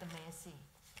legitimacy.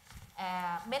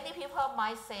 Many people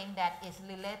might say that it's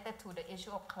related to the issue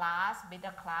of class,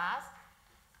 middle class.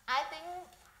 I think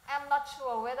I'm not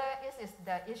sure whether it is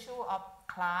the issue of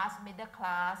class, middle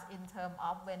class in terms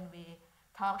of when we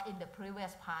talked in the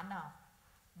previous panel.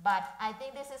 But I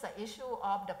think this is an issue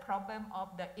of the problem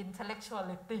of the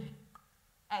intellectuality.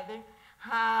 I think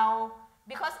how,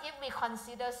 because if we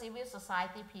consider civil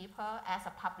society people as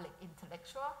a public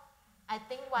intellectual, I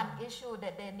think one issue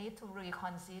that they need to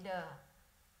reconsider.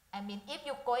 I mean, if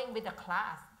you're going with a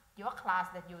class, your class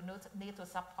that you need to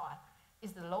support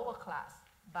is the lower class.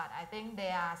 But I think they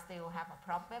still have a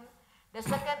problem. The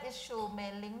second issue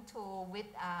may link to with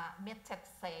Myat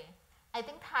say, I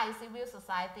think Thai civil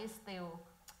society is still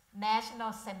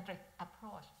national-centric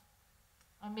approach.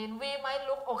 I mean, we might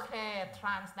look okay,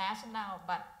 transnational,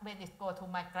 but when it go to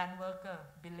migrant worker,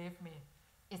 believe me,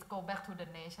 it go back to the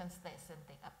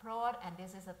nation-state-centric approach, and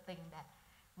this is a thing that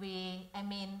I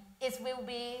mean, it will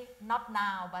be not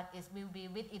now, but it will be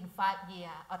within 5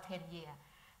 years or 10 years.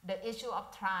 The issue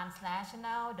of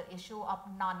transnational, the issue of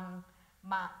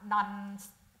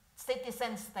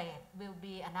non-citizen state will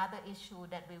be another issue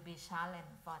that will be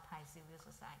challenged for Thai civil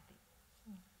society.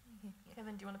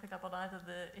 Kevin, do you want to pick up on either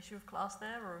the issue of class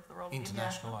there or of the role of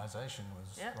internationalisation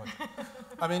was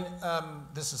I mean,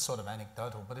 this is sort of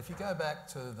anecdotal, but if you go back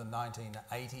to the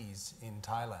 1980s in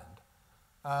Thailand,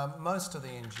 most of the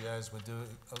NGOs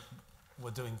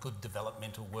were doing good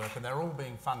developmental work, and they're all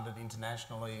being funded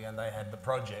internationally, and they had the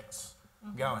projects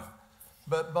going.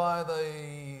 But by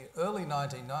the early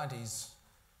 1990s,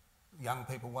 young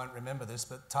people won't remember this,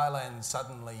 but Thailand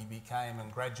suddenly became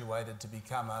and graduated to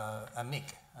become a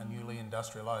NIC, a newly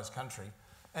industrialised country,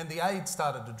 and the aid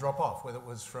started to drop off, whether it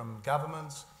was from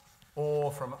governments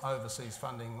or from overseas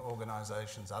funding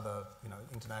organisations, other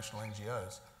international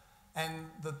NGOs.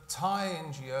 And the Thai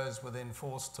NGOs were then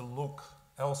forced to look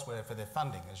elsewhere for their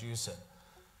funding, as you said.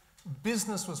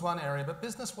 Business was one area, but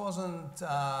business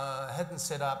hadn't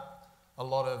set up a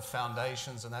lot of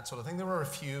foundations and that sort of thing. There were a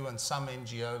few, and some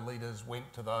NGO leaders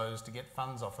went to those to get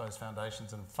funds off those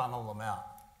foundations and funnel them out.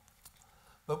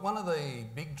 But one of the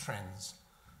big trends,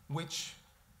 which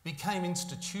became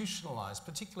institutionalised,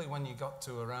 particularly when you got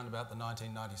to around about the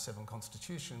 1997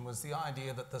 Constitution, was the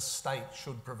idea that the state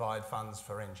should provide funds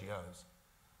for NGOs,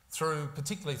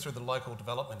 particularly through the Local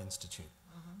Development Institute.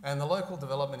 And the Local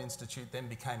Development Institute then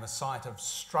became a site of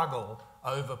struggle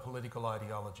over political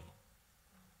ideology.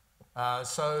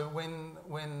 So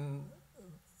when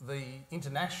the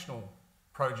international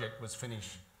project was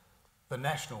finished, the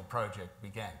national project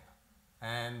began.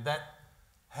 And that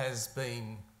has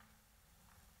been,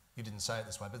 you didn't say it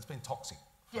this way, but it's been toxic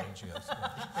for NGOs.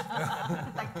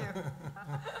 Thank you.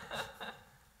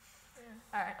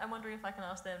 All right, I'm wondering if I can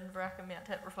ask then, Virak and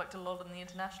Myat reflect a lot on the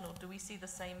international. Do we see the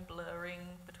same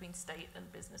blurring between state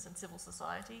and business and civil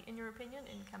society, in your opinion,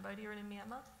 in Cambodia and in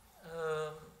Myanmar?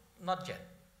 Not yet,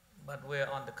 but we're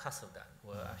on the cusp of that.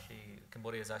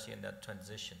 Cambodia is actually in that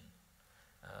transition.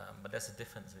 But there's a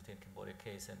difference between Cambodia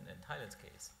case and Thailand's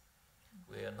case.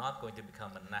 We are not going to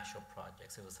become a national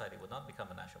project. Civil society will not become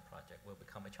a national project. We'll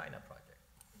become a China project.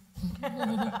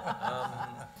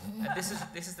 And this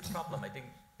is the problem. I think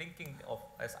thinking of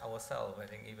as ourselves, I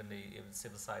think even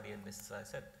civil society, and this is, I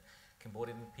said,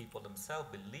 Cambodian people themselves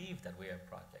believe that we are a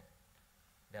project,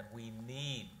 that we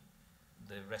need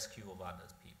the rescue of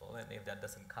others people, and if that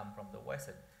doesn't come from the West,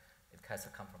 it has to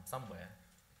come from somewhere.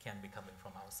 It can't be coming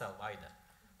from ourselves either.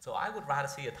 So I would rather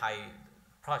see a Thai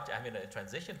project, I mean a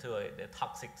transition to a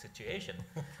toxic situation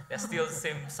that still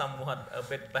seems somewhat a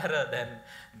bit better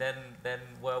than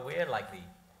where we're likely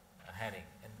heading.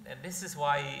 And this is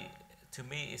why, to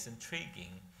me, it's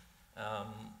intriguing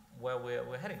where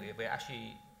we're heading. We're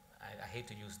actually, I hate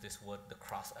to use this word,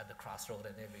 at the crossroad,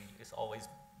 and it's always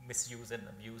misused and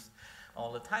abused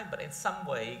all the time, but in some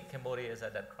way, Cambodia is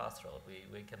at that crossroad.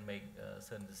 We can make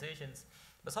certain decisions,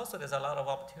 but also there's a lot of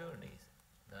opportunities.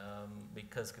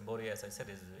 Because Cambodia, as I said,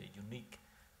 is a unique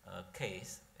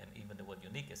case, and even the word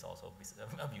unique is also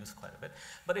abused quite a bit.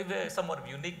 But it's somewhat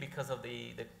unique because of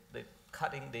the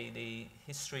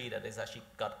history that is actually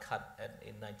got cut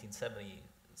in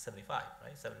 1975,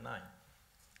 right, 79.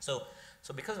 So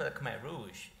because of the Khmer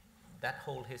Rouge, that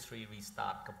whole history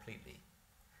restart completely,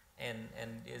 and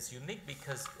it's unique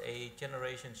because a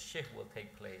generation shift will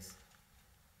take place.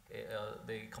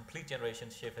 The complete generation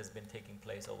shift has been taking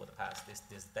place over the past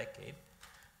this decade,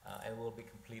 and will be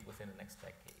complete within the next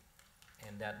decade.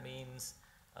 And that means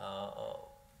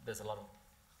there's a lot of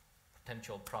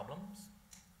potential problems,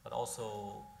 but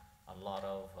also a lot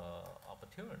of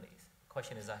opportunities. The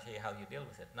question is actually how you deal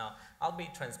with it. Now, I'll be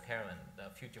transparent. The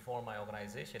Future for my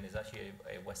organization is actually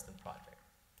a Western project.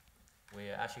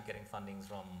 We're actually getting fundings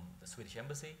from the Swedish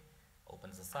Embassy,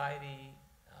 Open Society,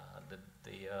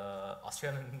 the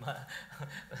Australian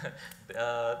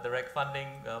direct funding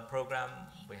program.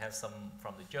 We have some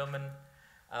from the German.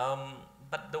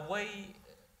 But the way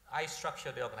I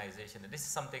structure the organization, and this is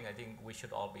something I think we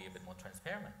should all be a bit more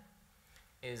transparent,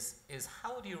 is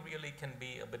how do you really can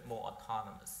be a bit more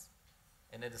autonomous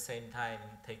and at the same time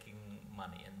taking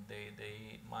money. And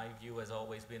my view has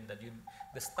always been that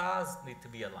the stars need to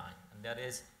be aligned, and that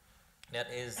is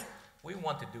we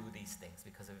want to do these things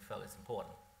because we felt it's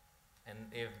important. And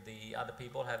if the other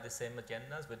people have the same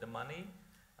agendas with the money,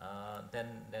 then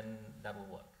that will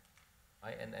work,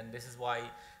 right? And this is why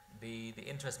the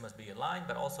interest must be aligned,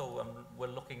 but also we're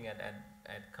looking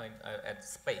at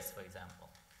space, for example.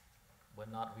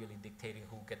 We're not really dictating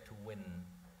who get to win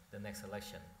the next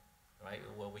election, right?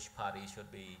 Or which party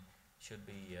should be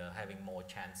having more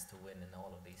chance to win and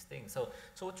all of these things. So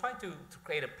we're trying to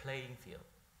create a playing field,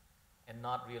 and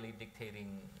not really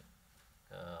dictating.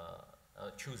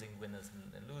 Choosing winners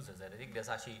and losers. And I think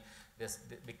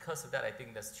because of that, I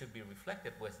think that should be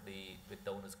reflected with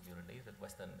donors communities, with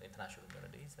Western international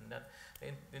communities, and that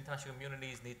the international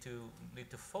communities need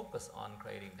to focus on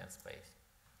creating that space.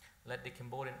 Let the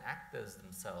Cambodian actors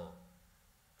themselves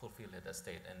fulfill that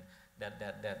state and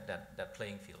that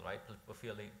playing field, right?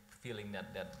 Fulfilling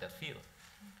that field,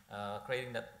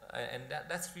 creating that, and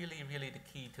that's really the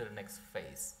key to the next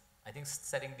phase. I think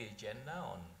setting the agenda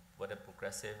on what are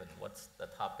progressive and what's the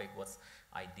topic, what's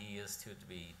ideas to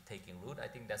be taking root. I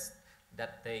think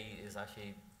that day is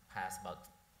actually past about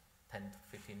 10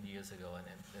 to 15 years ago, and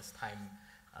it's time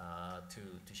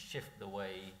to shift the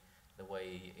way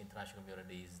international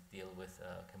communities deal with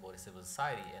Cambodian civil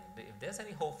society. And if there's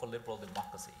any hope for liberal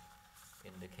democracy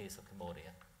in the case of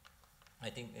Cambodia,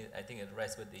 I think it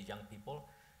rests with the young people,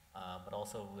 but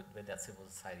also with that civil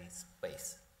society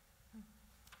space.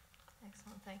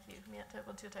 Excellent, thank you. Myat,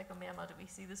 what's your take on Myanmar? Do we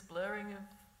see this blurring of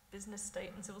business,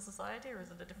 state and civil society, or is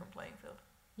it a different playing field?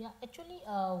 Yeah, actually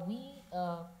we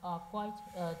are quite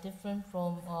different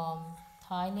from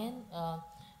Thailand.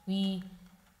 We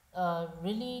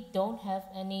really don't have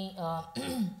any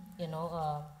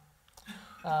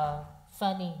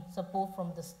funding support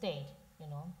from the state,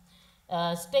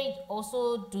 state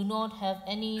also do not have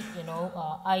any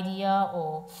idea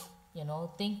or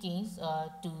thinkings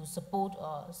to support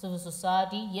civil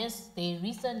society. Yes, they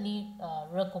recently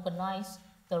recognized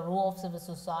the role of civil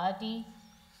society,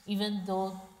 even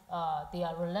though they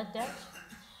are reluctant.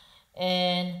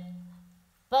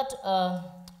 But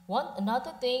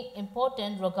another thing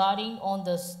important regarding on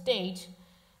the state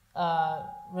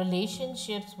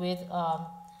relationships with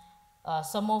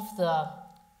some of the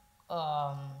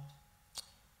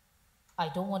I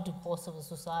don't want to call civil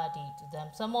society to them.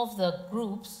 Some of the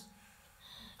groups,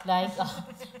 like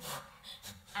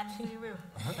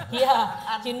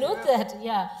yeah, you know that,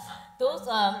 yeah. Those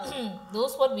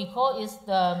those what we call is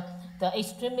the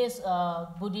extremist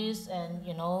Buddhists and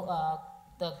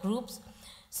the groups.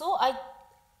 So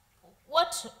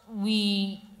what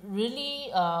we really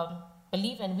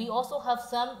believe, and we also have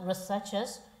some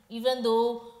researchers, even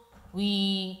though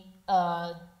we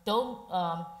don't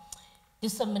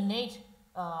disseminate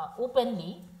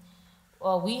openly,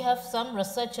 we have some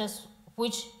researchers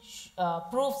which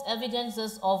proves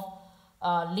evidences of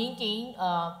linking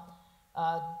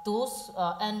those,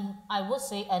 and I would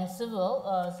say, and civil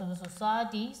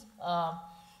societies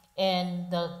and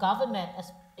the government,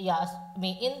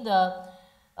 in the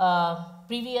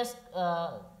previous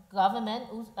government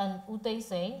and U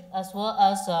Singh, as well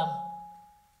as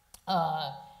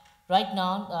right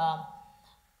now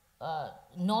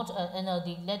not an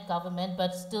NLD-led government,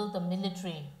 but still the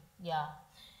military,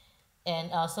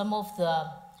 and some of the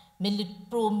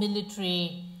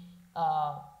pro-military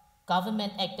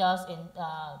government actors in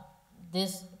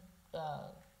this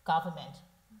government,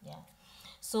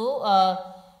 So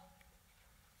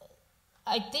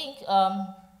I think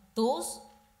those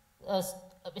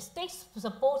state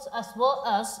supports, as well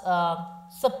as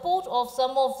support of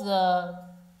some of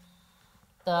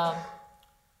the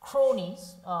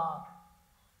cronies,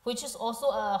 which is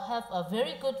also have a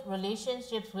very good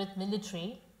relationships with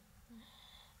military.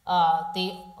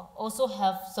 They also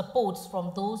have supports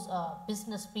from those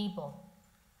business people.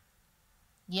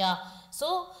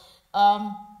 So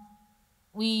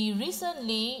we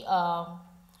recently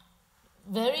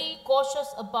very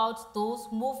cautious about those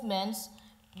movements,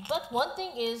 but one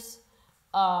thing is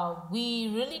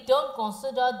we really don't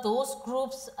consider those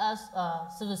groups as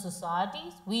civil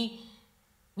societies. We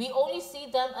only see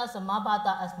them as a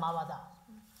Mabada,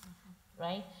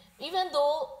 right? Even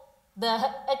though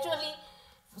actually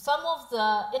some of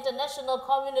the international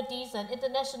communities and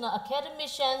international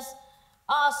academicians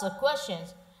ask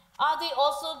questions, are they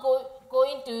also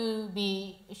going to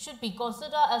should be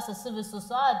considered as a civil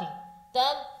society?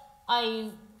 Then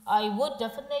I would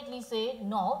definitely say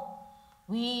no,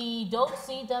 we don't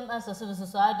see them as a civil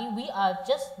society. We are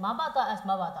just Mabata as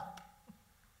Mabata,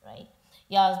 right?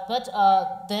 But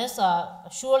there's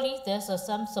surely there's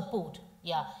some support,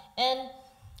 and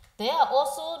there are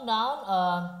also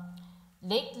now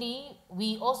lately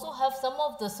we also have some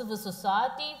of the civil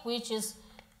society which is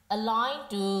aligned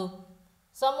to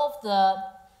some of the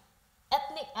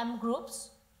ethnic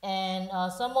groups and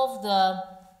some of the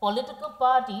political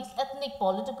parties, ethnic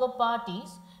political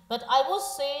parties, but I would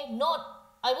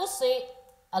say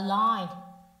aligned,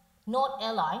 not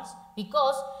allies,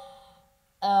 because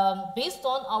based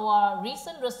on our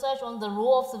recent research on the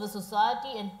role of civil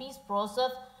society and peace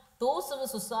process, those civil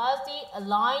society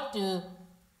aligned to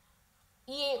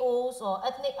EAOs or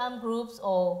ethnic armed groups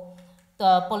or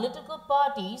the political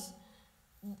parties,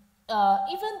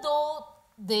 even though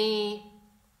they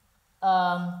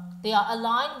are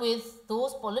aligned with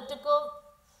those political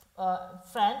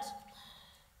friends,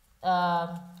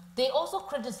 they also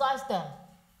criticize them,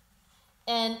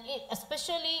 and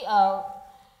especially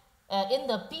in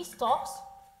the peace talks,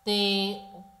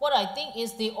 what I think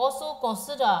is they also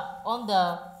consider on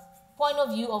the point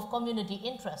of view of community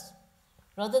interest,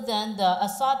 rather than a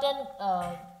certain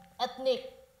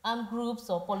ethnic armed groups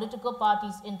or political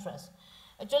parties' interest.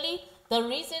 Actually, the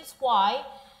reasons why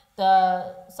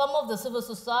some of the civil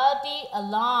society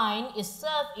align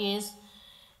itself is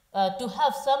to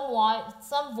have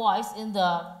some voice in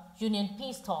the union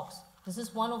peace talks. This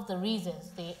is one of the reasons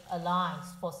they align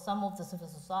for some of the civil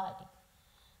society.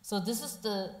 So this is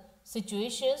the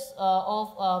situations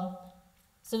of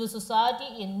civil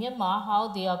society in Myanmar, how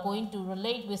they are going to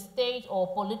relate with state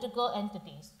or political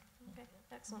entities. Okay,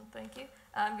 excellent, thank you.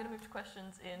 I'm going to move to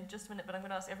questions in just a minute, but I'm going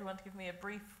to ask everyone to give me a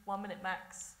brief 1 minute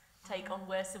max take on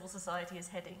where civil society is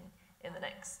heading in the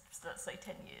next, let's say,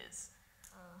 10 years.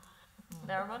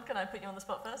 Naruemon, can I put you on the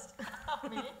spot first?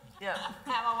 Me? Yeah.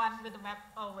 Have a one with the map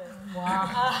always. Wow.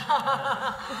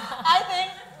 I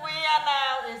think we are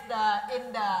now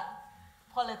in the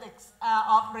politics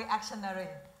of reactionary.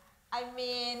 I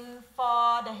mean,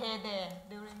 for the heyday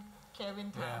during Kevin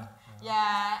time,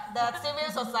 the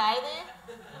civil society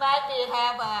might be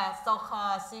have a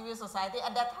so-called civil society.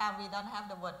 At that time, we don't have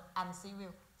the word uncivil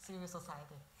civil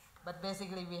society. But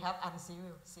basically, we have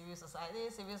uncivil civil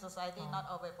society, not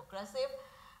always progressive.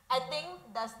 I think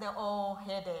that's the old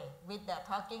heyday with the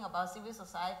talking about civil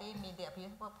society, media,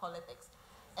 people, politics.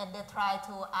 And they try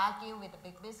to argue with the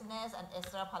big business and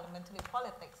extra parliamentary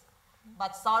politics.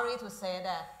 But sorry to say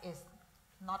that it's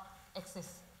not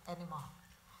exist anymore.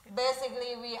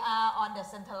 Basically, we are on the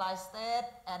centralized state,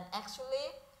 and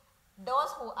actually, those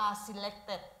who are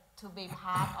selected to be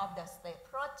part of the state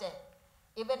project,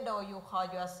 even though you call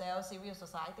yourself civil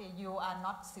society, you are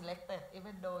not selected,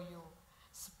 even though you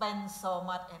spend so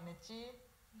much energy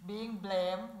being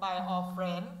blamed by our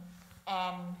friends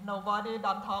and nobody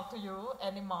don't talk to you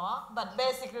anymore. But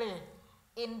basically,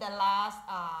 in the last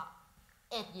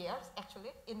 8 years,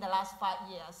 actually, in the last 5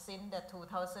 years, since the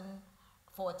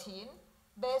 2014,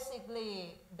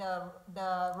 basically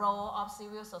the role of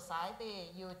civil society,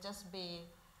 you just be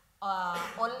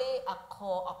only a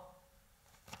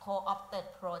co-opted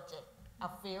project. A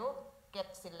few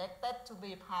get selected to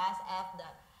be part of the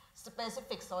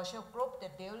specific social group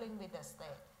that dealing with the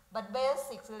state. But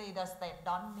basically the state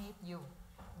don't need you.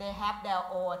 They have their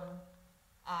own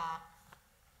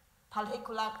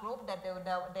particular group that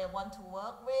they want to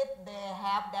work with. They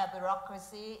have their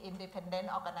bureaucracy, independent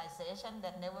organization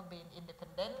that never been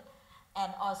independent,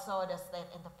 and also the state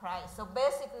enterprise. So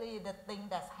basically the thing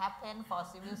that's happened for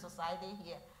civil society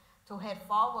here to head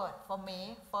forward, for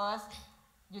me, first,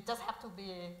 you just have to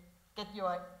get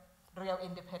your real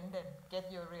independent, get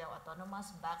your real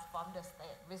autonomous back from the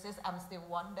state, which is I'm still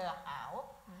wonder how,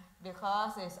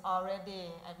 because it's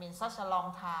already, I mean, such a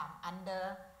long time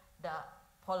under the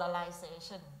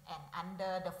polarization and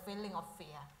under the feeling of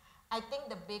fear. I think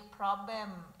the big problem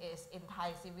is in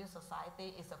Thai civil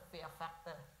society is a fear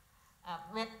factor.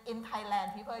 In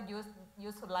Thailand, people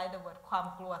used to like the word ความ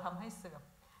กลัวทำให้เสื่อม.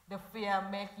 The fear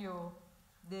make you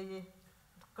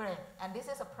great. And this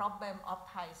is a problem of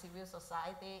Thai civil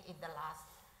society in the last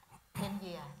 10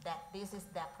 years, that this is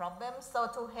their problem. So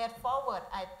to head forward,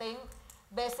 I think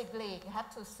basically you have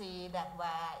to see that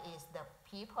where is the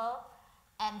people.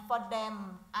 And for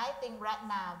them, I think right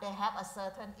now they have a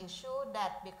certain issue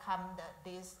that become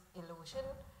this illusion.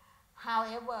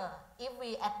 However, if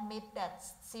we admit that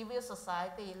civil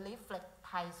society reflects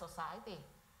Thai society,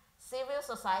 civil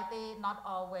society not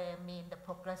always mean the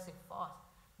progressive force.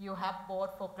 You have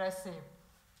both progressive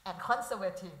and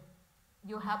conservative.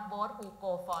 You have both who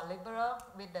go for liberal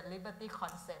with the liberty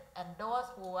concept and those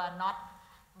who are not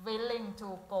willing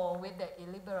to go with the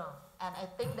illiberal. And I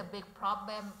think the big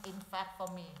problem, in fact, for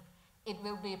me, it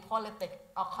will be politics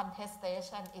or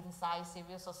contestation inside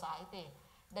civil society,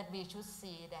 that we should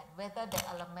see that whether the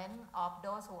element of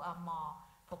those who are more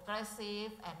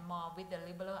progressive and more with the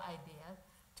liberal ideas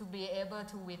to be able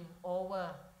to win over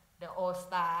the old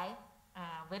style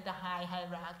with the high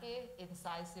hierarchy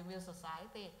inside civil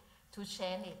society to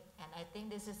change it. And I think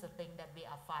this is the thing that we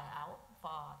are find out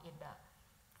for in the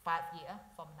 5 years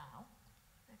from now.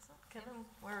 Excellent. Kevin,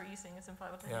 where are you seeing us in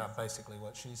 5 or 10 Yeah, years? basically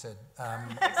what she said.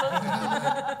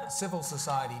 Civil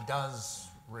society does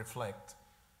reflect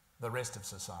the rest of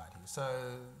society. So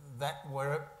that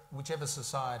whichever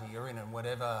society you're in and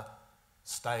whatever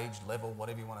stage, level,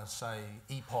 whatever you want to say,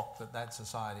 epoch that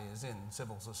society is in,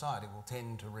 civil society will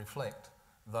tend to reflect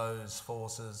those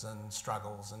forces and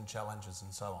struggles and challenges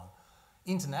and so on.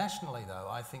 Internationally, though,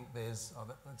 I think that's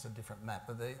a different map,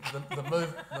 but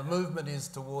the movement is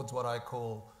towards what I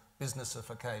call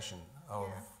businessification of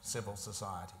civil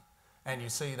society. And you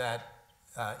see that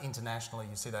internationally,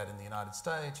 you see that in the United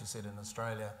States, you see it in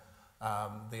Australia,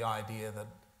 the idea that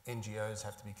NGOs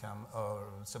have to become, or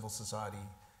civil society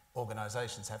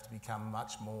organisations have to become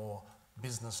much more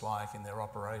business-like in their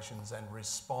operations and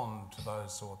respond to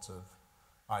those sorts of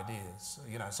ideas.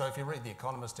 You know, so if you read The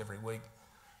Economist every week,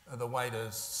 the way to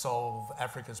solve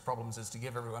Africa's problems is to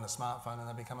give everyone a smartphone and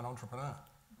they become an entrepreneur.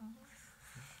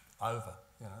 Over,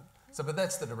 you know. So, but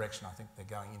that's the direction I think they're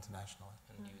going internationally.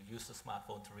 And you use the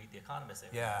smartphone to read The Economist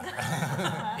every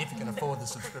Yeah, if you can afford the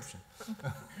subscription.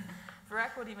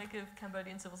 Virak, what do you make of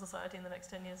Cambodian civil society in the next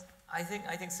 10 years? I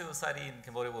think civil society in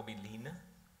Cambodia will be leaner,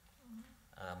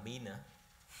 meaner,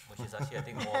 which is actually I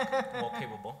think more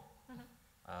capable.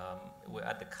 We're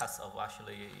at the cusp of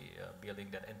actually building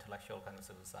that intellectual kind of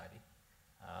civil society,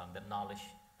 that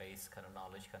knowledge-based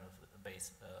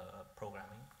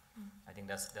programming. I think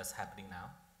that's happening now.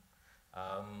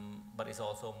 But it's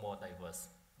also more diverse,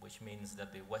 which means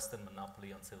that the Western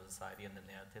monopoly on civil society and the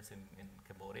narratives in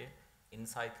Cambodia,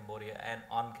 inside Cambodia and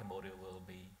on Cambodia will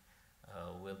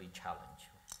be challenged.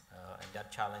 And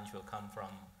that challenge will come from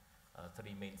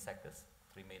 3 main sectors,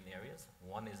 3 main areas.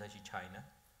 One is actually China,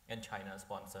 and China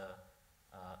sponsor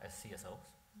as CSOs.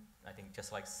 I think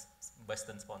just like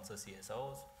Western sponsor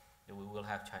CSOs, we will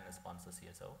have China sponsor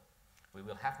CSO. We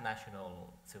will have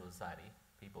national civil society,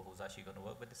 people who's actually going to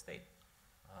work with the state.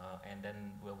 And then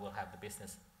we'll have the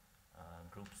business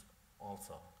groups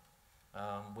also,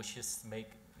 which is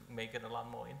make it a lot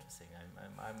more interesting.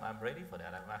 I'm ready for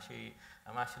that. I'm actually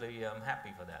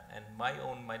happy for that. And my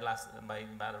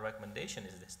recommendation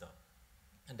is this though,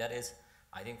 and that is,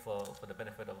 I think for the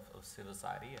benefit of civil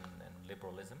society and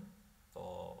liberalism,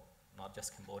 for not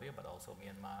just Cambodia but also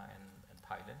Myanmar and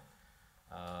Thailand,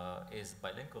 is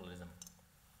bilingualism.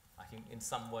 I think in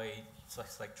some way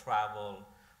it's like travel,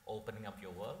 opening up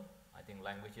your world, I think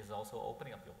language is also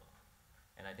opening up your world.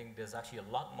 And I think there's actually a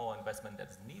lot more investment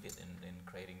that's needed in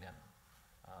creating them,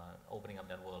 opening up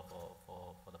that world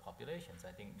for the populations.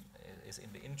 I think it's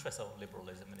in the interest of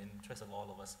liberalism and in the interest of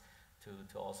all of us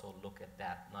to also look at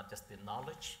that, not just the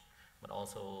knowledge, but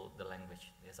also the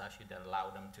language. It's actually that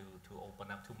allow them to open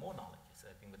up to more knowledge. So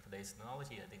I think with today's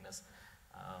technology, I think that's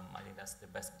the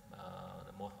best,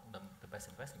 the best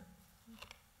investment.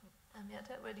 Myat,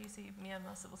 where do you see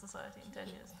Myanmar civil society in 10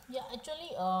 years? Yeah,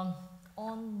 actually,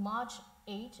 on March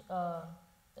 8,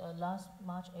 last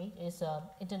March 8 is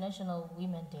International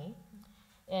Women's Day.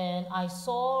 And I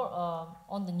saw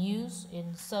on the news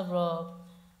in several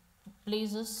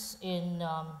places in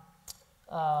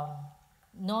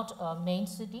not a main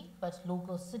city, but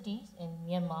local cities in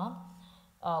Myanmar,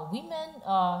 women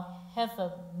have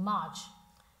a march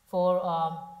for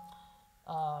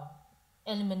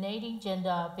eliminating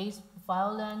gender-based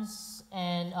violence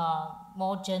and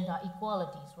more gender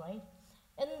equalities, right?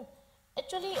 And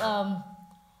actually,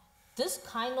 this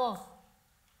kind of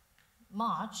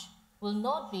march will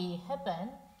not be happen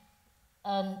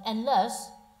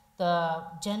unless the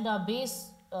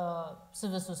gender-based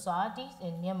civil societies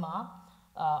in Myanmar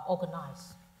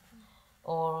organize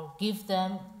or give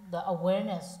them the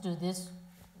awareness to this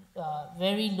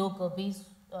very local-based,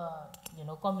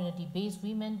 community-based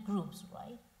women groups,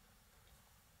 right?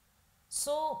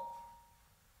 So,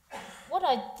 what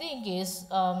I think is,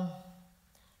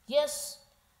 yes,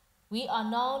 we are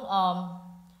now,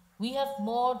 we have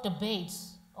more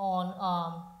debates on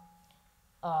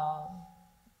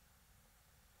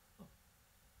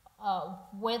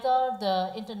whether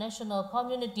the international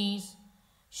communities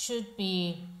should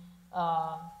be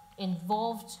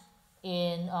involved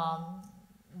in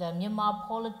the Myanmar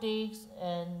politics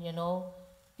and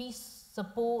peace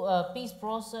support, peace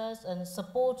process and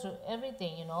support to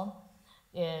everything,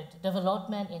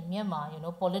 development in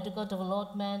Myanmar, political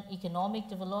development, economic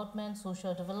development,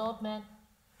 social development.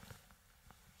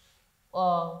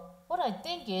 What I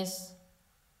think is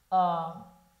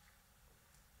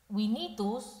we need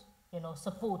those,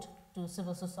 support to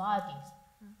civil societies.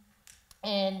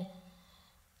 And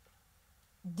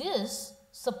this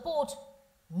support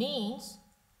means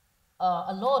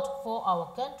a lot for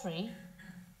our country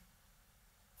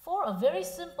for a very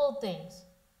simple things,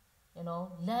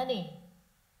 learning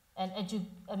and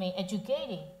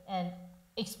educating and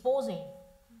exposing.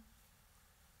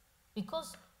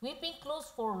 Because we've been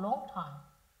closed for a long time.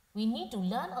 We need to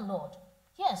learn a lot.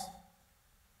 Yes,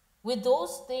 with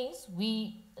those things,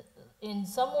 we, in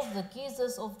some of the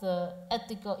cases of the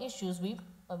ethical issues,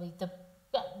 the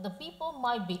people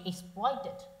might be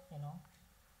exploited,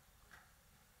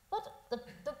 But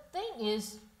the thing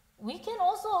is, we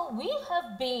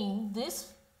have been,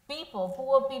 these people,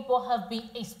 poor people have been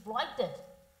exploited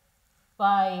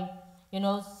by,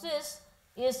 since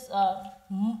is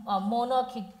a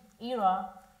monarchic era,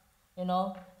 and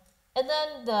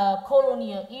then the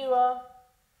colonial era,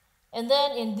 and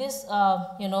then in this,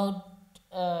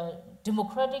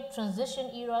 democratic transition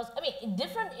eras. In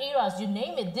different eras, you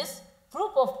name it, this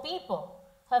group of people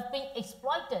have been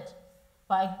exploited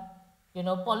by,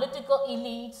 political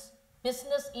elites,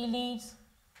 business elites.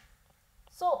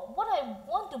 So what I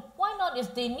want to point out is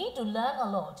they need to learn a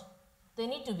lot. They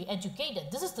need to be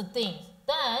educated. This is the thing.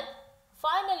 Then,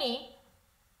 finally,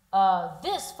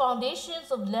 these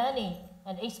foundations of learning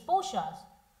and exposures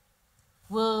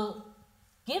will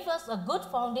give us a good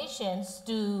foundations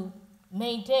to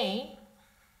maintain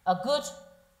a good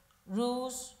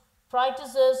rules,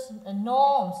 practices, and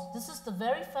norms. This is the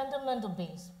very fundamental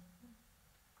base.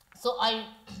 So I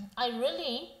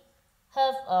really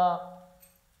have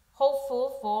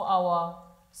hopeful for our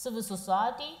civil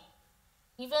society,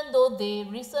 even though they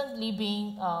recently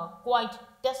been quite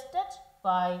tested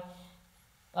by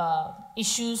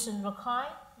issues in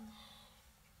Rakhine.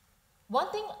 One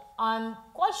thing I'm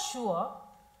quite sure,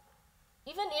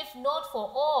 even if not for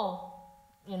all,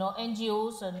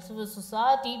 NGOs and civil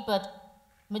society, but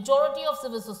majority of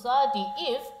civil society,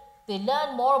 if they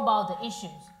learn more about the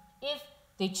issues, if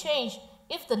they change,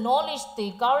 if the knowledge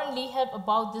they currently have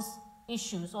about these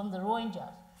issues on the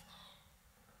Rohingyas,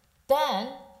 then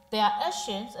their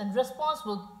actions and response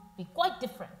will be quite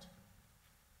different.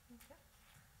 Okay.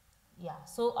 Yeah,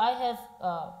 so I have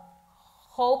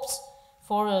hopes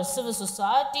for a civil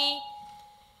society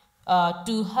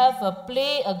to have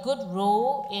play a good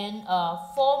role in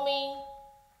forming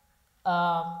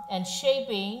and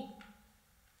shaping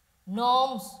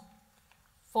norms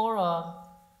for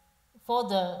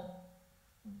the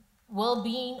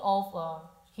well-being of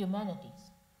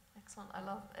humanities. Excellent. I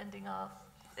love ending our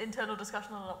internal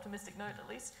discussion on an optimistic note, at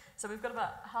least. So we've got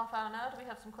about half hour now. Do we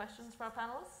have some questions for our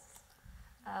panelists?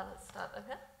 Let's start over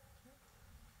here.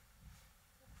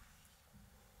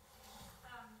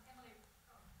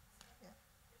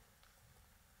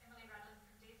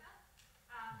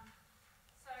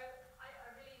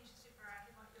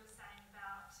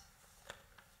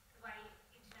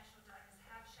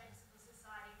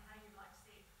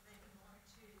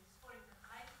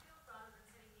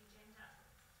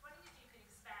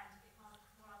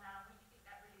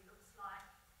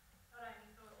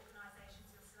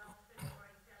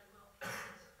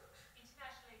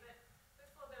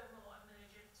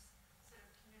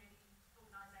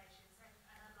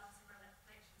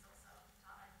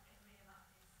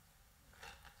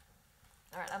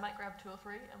 All right, I might grab two or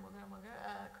three, and we'll go.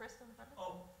 Chris in the front.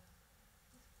 Oh.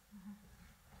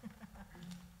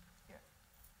 Yeah.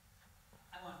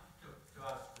 I want to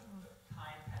ask the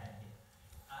time pad here.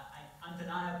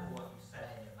 Undeniable what you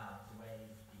say about the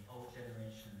way the old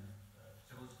generation of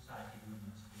civil society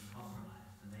movements have been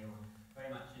compromised, and they were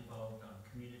very much involved on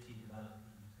community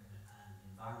development and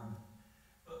environment.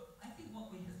 But I think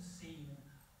what we have seen,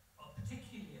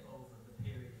 particularly over the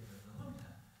period of the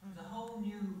junta, is a whole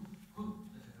new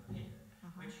group that have appeared,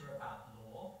 which are about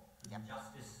law and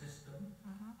justice system,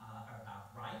 are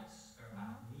about rights, are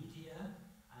about media,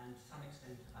 and to some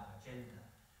extent about gender.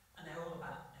 And they're all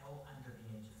under the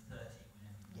age of 30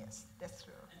 whenever you Yes, that's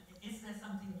true. And is there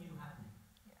something new happening?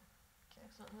 Okay,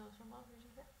 excellent. There was one more. Did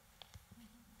you hear?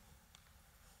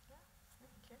 Yeah.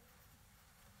 Okay.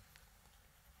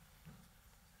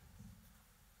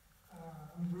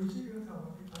 I'm Ruchi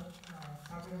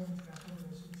Faculty of International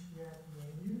Relations here at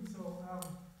ANU. So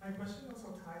my question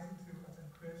also ties into, as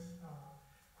in Chris'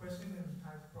 question, and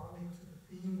ties broadly into the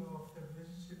theme of the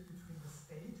relationship between the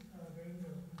state during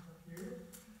the junta period.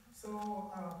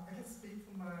 So I can speak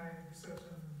from my research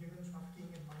on human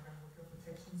trafficking and migrant worker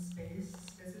protection space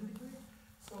specifically.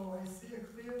 So I see a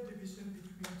clear division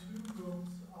between two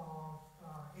groups of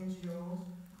NGOs.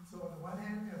 So on the one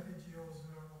hand, we have NGOs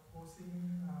who are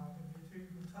opposing the military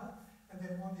junta, and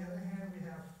then on the other hand, we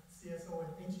have CSO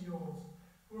and NGOs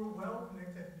who are well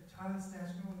connected with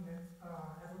transnational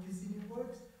advocacy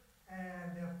networks,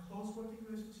 and they have close working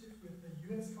relationships with the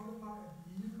US counterpart and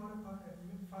the EU counterpart, and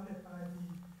even funded by the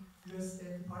US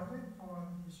State Department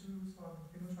on issues on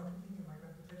human trafficking and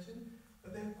migrant protection.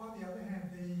 But then on the other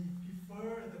hand, they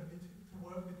prefer the military to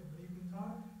work with the military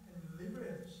junta and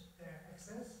leverage their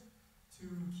access to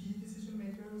key decision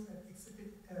makers and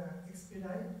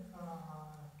expedite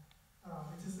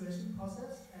legislation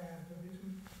process, and the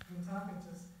military junta can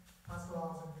just pass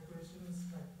laws and regulations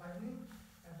like lightning,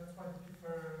 and that's why they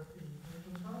prefer the military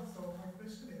junta. So my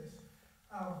question is,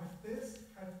 with this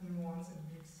kind of nuance and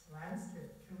mixed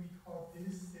landscape, can we call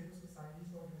this civil society's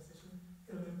organization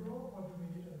illiberal, or do we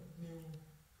need a new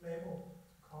label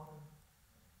to call them?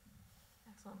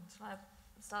 Excellent. Shall I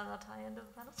start our tie end of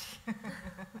the panel?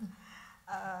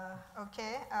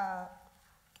 Okay.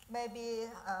 Maybe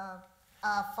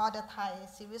for the Thai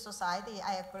civil society,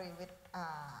 I agree with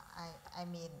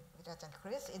with Ajahn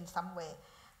Chris in some way.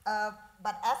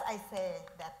 But as I say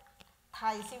that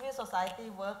Thai civil society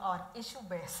work on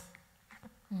issue-based.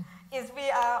 Is we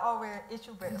are always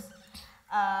issue-based.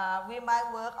 We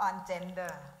might work on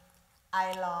gender,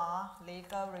 law,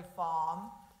 legal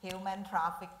reform, human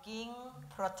trafficking,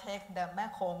 protect the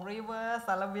Mekong River,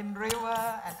 Salavin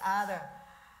River, and other.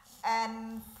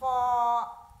 And for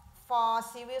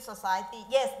civil society,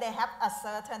 yes, they have a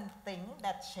certain thing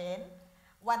that change.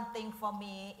 One thing for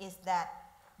me is that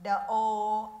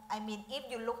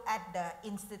if you look at the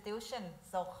institution,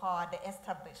 so-called the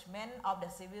establishment of the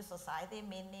civil society,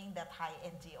 meaning the Thai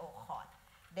NGO court,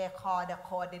 they call the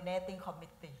coordinating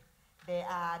committee. They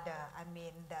are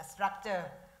the structure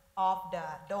of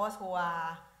those who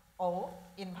are old,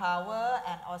 in power,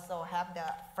 and also have the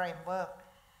framework.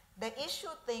 The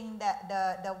issue thing that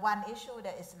the one issue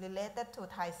that is related to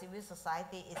Thai civil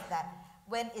society is that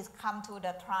when it comes to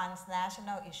the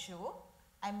transnational issue,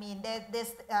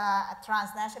 this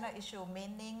transnational issue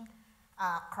meaning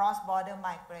cross-border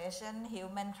migration,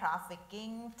 human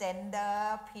trafficking,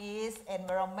 gender, peace,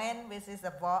 environment, which is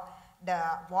the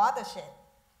watershed.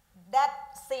 That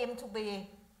seems to be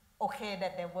okay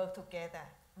that they work together.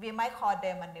 We might call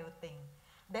them a new thing.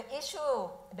 The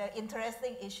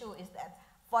interesting issue is that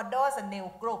for those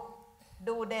new group,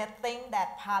 do they think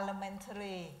that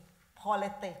parliamentary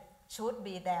politics should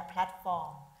be their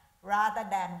platform rather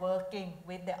than working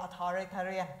with the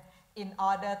authoritarian in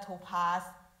order to pass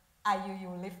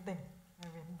IUU lifting,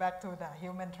 back to the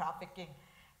human trafficking.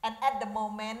 And at the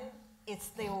moment, it's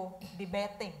still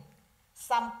debating.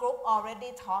 some group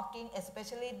already talking,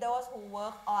 especially those who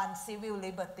work on civil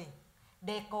liberty.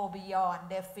 They go beyond,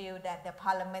 they feel that the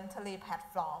parliamentary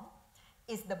platform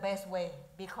is the best way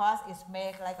because it's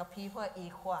make like a people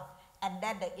equal, and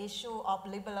that the issue of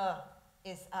liberal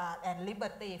is and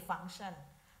liberty function.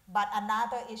 But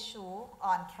another issue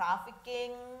on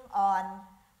trafficking, on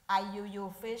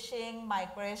IUU fishing,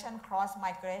 migration, cross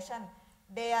migration,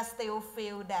 they are still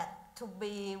feel that to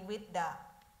be with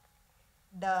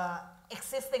the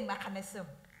existing mechanism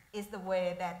is the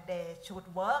way that they should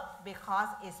work because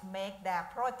it make their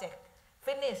project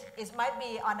finish. It might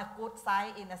be on a good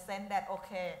side in a sense that,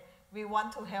 okay, we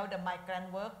want to help the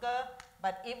migrant worker,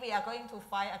 but if we are going to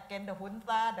fight against the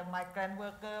junta, the migrant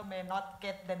worker may not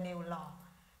get the new law.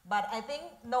 But I think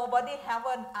nobody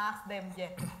haven't asked them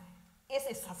yet, is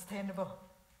it sustainable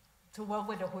to work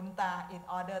with the junta in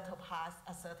order to pass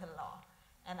a certain law?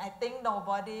 And I think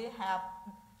nobody have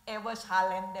ever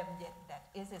challenged them yet that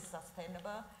is it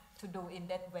sustainable to do in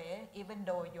that way, even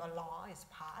though your law is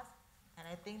passed. And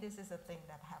I think this is a thing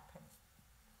that happens.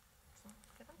 So,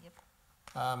 yep.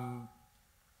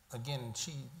 Again,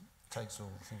 she takes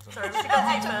all things on Sorry, the she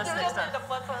got you first next time. The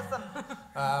first person.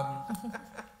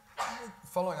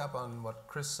 Following up on what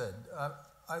Chris said,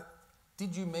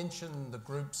 did you mention the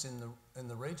groups in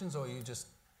the regions, or you just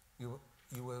you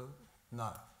were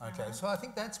no? Okay, so I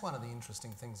think that's one of the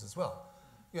interesting things as well.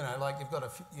 You know, like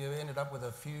you ended up with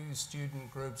a few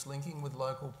student groups linking with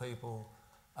local people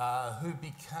who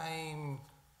became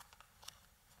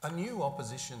a new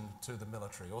opposition to the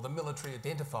military, or the military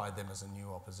identified them as a new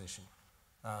opposition.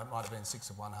 It might have been 6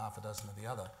 of one, half a dozen of the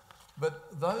other.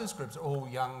 But those groups are all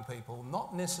young people,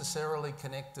 not necessarily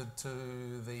connected to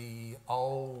the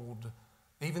old,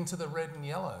 even to the red and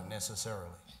yellow necessarily.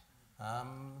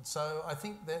 So I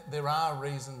think that there are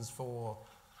reasons for,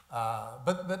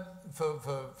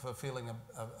 for feeling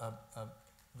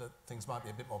that things might be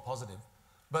a bit more positive.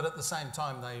 But at the same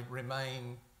time, they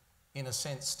remain, in a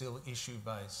sense, still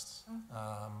issue-based.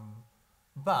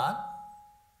 But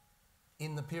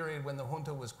in the period when the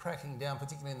junta was cracking down,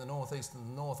 particularly in the northeast and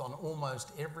the north, on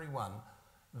almost everyone,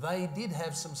 they did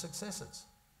have some successes,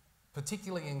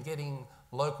 particularly in getting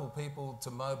local people to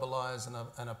mobilise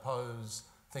and oppose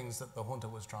things that the junta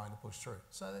was trying to push through.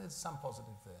 So there's some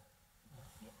positive there.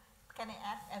 Can I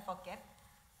add? I forget.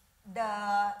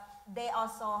 They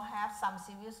also have some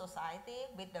civil society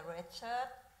with the red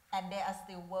shirt, and they are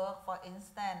still work. For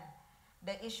instance,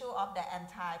 the issue of the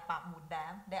anti-Pamud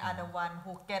Dam, they are the one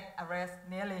who get arrested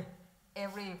nearly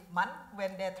every month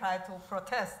when they try to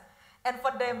protest. And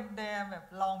for them, they are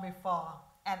long before.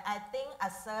 And I think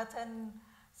a certain,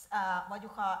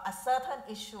 a certain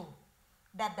issue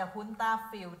that the junta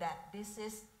feel that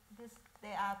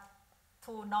they are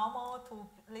too normal, too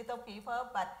little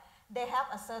people, but they have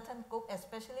a certain group,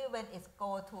 especially when it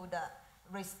go to the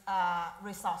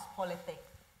resource politics,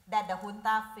 that the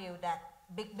junta feel that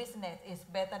big business is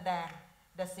better than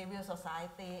the civil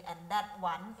society, and that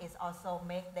one is also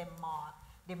make them more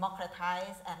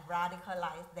democratize and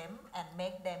radicalize them and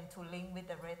make them to link with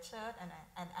the red shirt,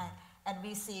 and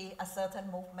we see a certain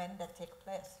movement that take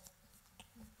place.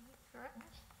 Correct.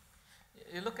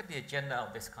 You look at the agenda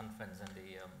of this conference and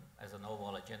as an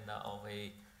overall agenda of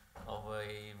a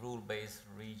rule-based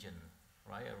region,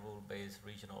 right? A rule-based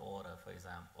regional order, for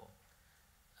example.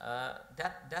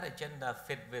 That agenda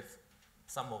fit with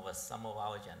some of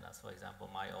our agendas. For example,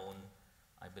 my own,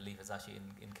 I believe, is actually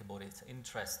in Cambodia's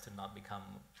interest to not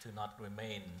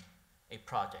remain a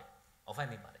project of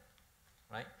anybody,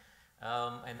 right?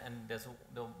 And there's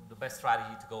the best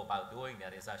strategy to go about doing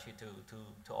that is actually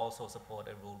to also support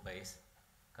a rule-based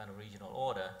kind of regional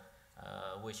order,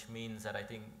 which means that I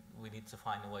think we need to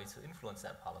find a way to influence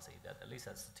that policy, that at least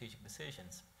has strategic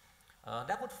decisions.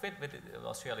 That would fit with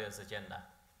Australia's agenda.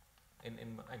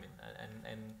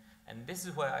 And this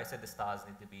is where I said the stars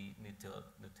need to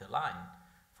align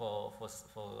for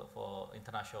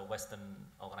international Western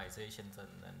organizations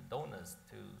and donors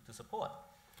to support.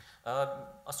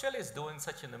 Australia is doing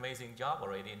such an amazing job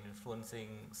already in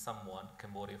influencing somewhat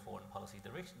Cambodia foreign policy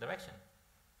direction.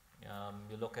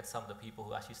 You look at some of the people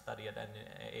who actually study at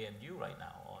ANU right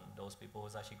now, on those people who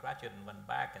actually graduated and went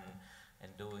back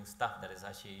and doing stuff that is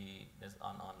actually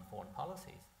on foreign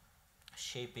policies,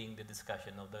 shaping the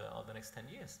discussion of the next 10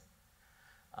 years.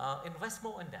 Invest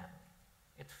more in that.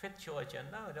 It fits your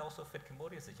agenda, it also fits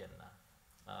Cambodia's agenda.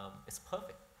 It's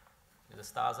perfect. The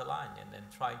stars align,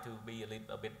 and trying to be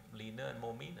a bit leaner and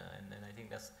more meaner, and I think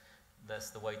that's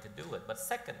the way to do it. But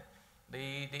second,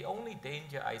 the only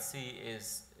danger I see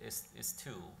is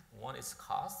two. One is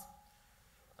cost.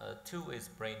 Two is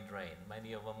brain drain.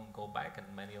 Many of them go back, and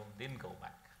many of them didn't go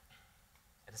back.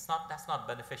 That's not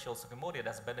beneficial to Cambodia,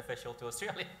 that's beneficial to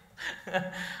Australia.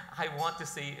 I want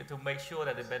to make sure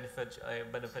that it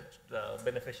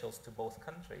beneficial to both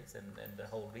countries and the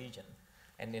whole region.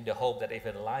 And in the hope that if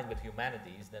it aligns with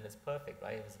humanities, then it's perfect,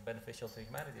 right? If it's beneficial to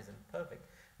humanities, then perfect.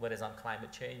 Whether it's on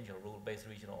climate change or rule-based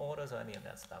regional orders or any of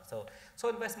that stuff. So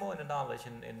invest more in the knowledge,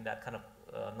 in that kind of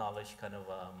knowledge, kind of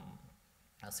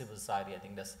civil society. I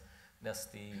think that's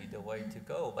the way to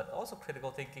go. But also critical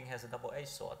thinking has a double-edged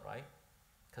sword, right?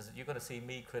 Because you're going to see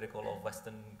me critical of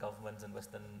Western governments and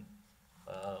Western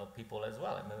people as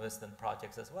well, and Western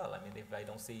projects as well. I mean,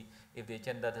 if the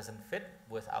agenda doesn't fit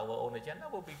with our own agenda,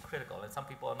 we'll be critical, and some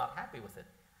people are not happy with it.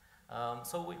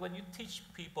 So when you teach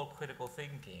people critical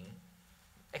thinking,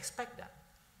 expect that,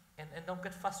 and don't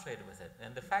get frustrated with it.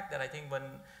 And the fact that I think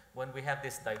when we have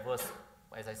this diverse,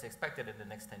 as I expected in the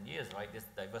next 10 years, right, this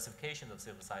diversification of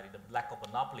civil society, the lack of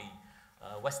monopoly,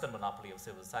 Western monopoly of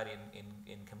civil society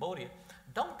in Cambodia,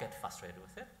 don't get frustrated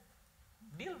with it.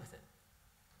 Deal with it.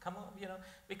 Come on,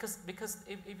 because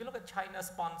if you look at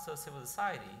China-sponsored civil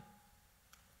society,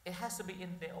 it has to be in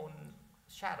their own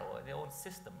shadow, their own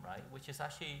system, right? Which is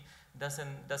actually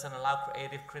doesn't allow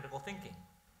creative, critical thinking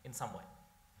in some way.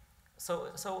 So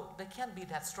they can't be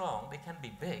that strong. They can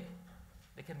be big,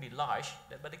 they can be large,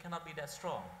 but they cannot be that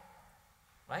strong,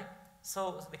 right?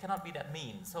 So they cannot be that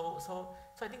mean. So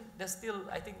I think there's still,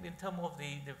 I think in terms of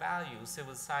the values,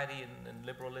 civil society and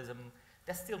liberalism,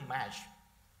 that's still matched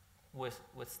with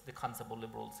the concept of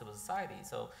liberal civil society.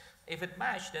 So if it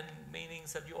matched, then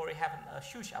means that you already have a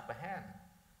huge upper hand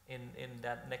in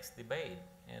that next debate.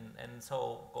 And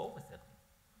so go with it.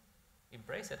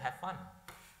 Embrace it, have fun.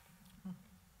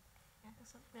 Yeah,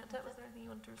 excellent. Yeah, Thet, was there anything you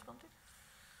wanted to respond to?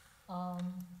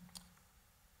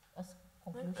 As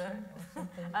conclusion or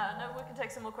something? No, we can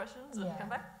take some more questions and come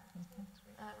back.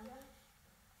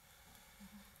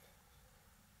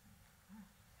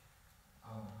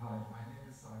 Hi, my name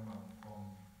is Simon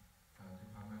from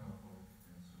Department of Politics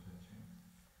and Social Change.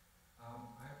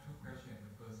 I have two questions.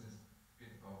 The first is a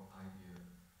bit of idea.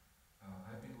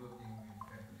 I've been working with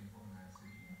academic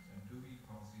organizations, and do we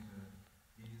consider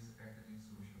these academic,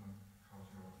 social, and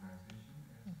cultural organizations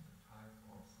as a type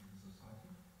of civil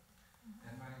society?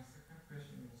 And my second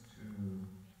question is to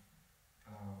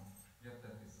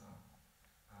Thitsar.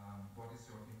 What is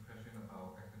your impression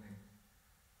about academic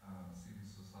civil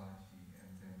society and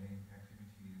their main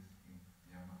activities in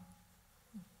Myanmar?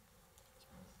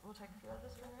 We'll take a few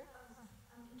others from here.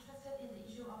 I'm interested in the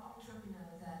issue of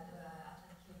entrepreneurs that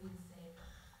Kevin said.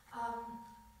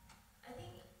 I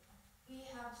think we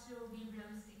have to be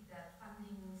realistic that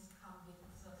fundings come with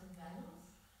certain values,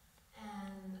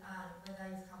 and whether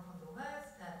it's come from the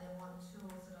West, that they want to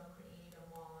sort of create a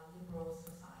more liberal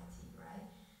society, right?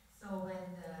 So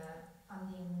when the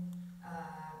funding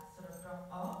sort of drop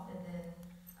off, and then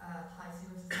Thai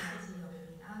civil society or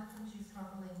maybe in other countries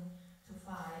struggling to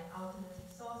find alternative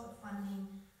source of funding,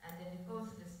 and then it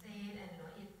goes to the state, and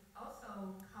it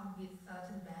also comes with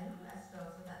certain value as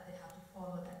well, so that they have to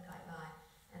follow that guideline,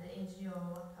 and the NGO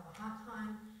have a hard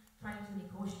time trying to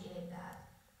negotiate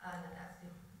that, and that's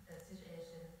the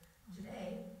situation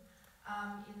today.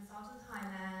 In southern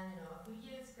Thailand, a few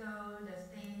years ago, the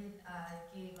state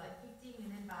gave like 50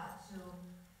 million baht to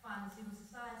fund civil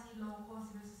society, local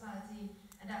civil society,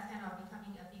 and that's kind of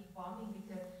becoming a big bombing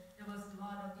because there was a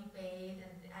lot of debate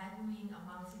and arguing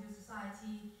among civil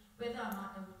society whether or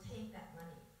not they would take that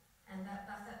money. And does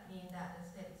that mean that the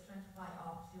state is trying to buy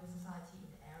off civil society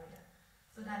in the area?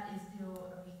 So that is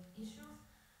still a big issue.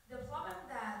 The problem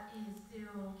that is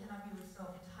still cannot be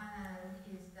resolved in Thailand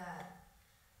is that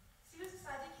civil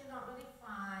society cannot really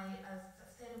find a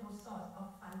sustainable source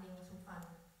of funding to fund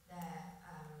their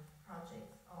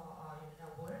projects or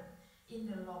their work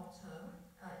in the long term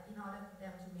in order for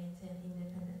them to maintain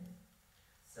independence.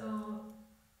 So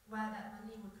where that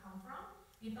money would come from,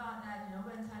 we thought that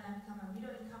when Thailand become a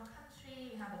middle income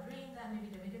country, we have a dream that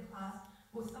maybe the middle class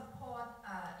would support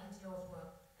NGOs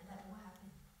work, and that won't happen.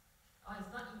 Or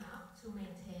it's not enough to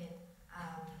maintain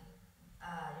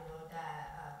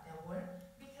their work,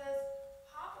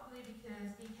 probably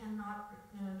because we cannot,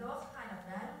 those kind of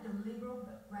values, the liberal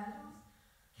values,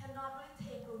 cannot really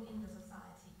take root in the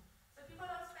society. So people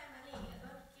don't spend money, they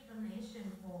don't give donation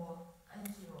for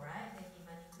NGO, right? They give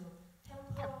money to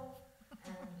temple,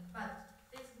 but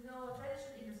there's no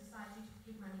tradition in the society to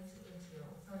give money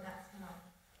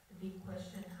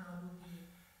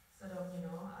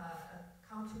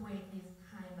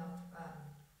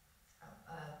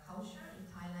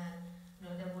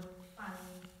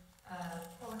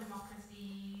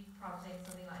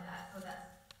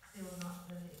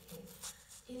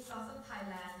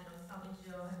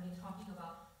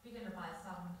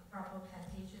rubber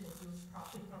plantation and use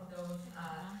profit from those,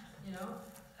 you know,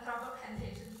 rubber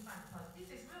plantation to fund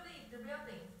politics. It's really the real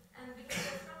thing. And because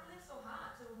they're struggling so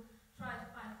hard to try to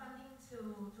find funding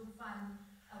to fund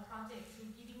a project, to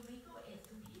giving legal aid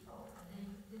to people, and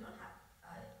they don't have,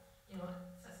 you know,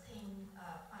 sustained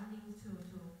funding to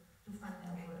fund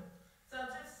their work. So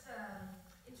I'm just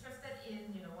interested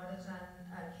in, you know, what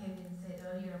Kevin said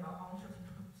earlier about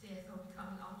entrepreneur, CSO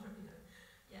becoming entrepreneur.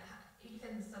 Yeah, you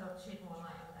can sort of shed more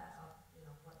light on that, of, you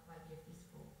know, what might be a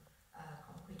feasible,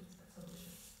 concrete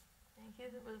solution. Thank you.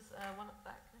 There was one at the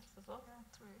back next as well. Yeah,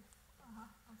 three.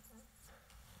 Okay.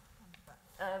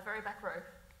 Very back row.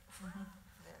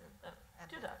 And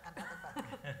do that. another back.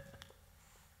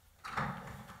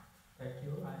 Thank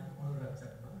you. I'm Ou Virak,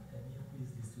 a new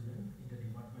PhD student in the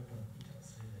Department of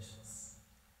International Relations.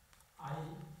 I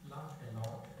learned a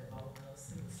lot about the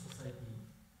civil society.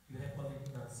 You have already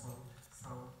mentioned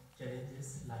some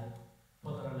challenges like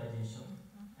polarization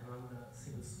among the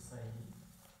civil society,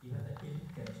 even the elite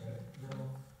culture, you know,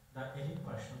 the elite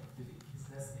person, the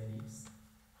business elites,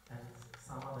 and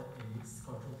some other elites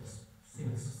control the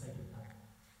civil society platform.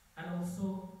 And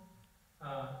also,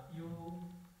 you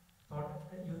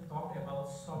talked about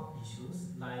soft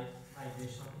issues like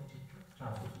migration and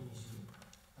trafficking issue,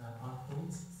 on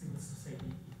which civil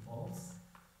society involves,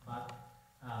 but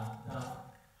the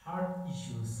hardcore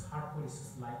issues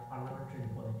like parliamentary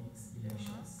politics,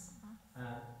 elections,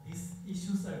 these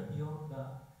issues are beyond the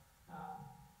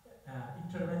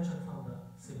intervention from the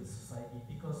civil society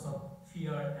because of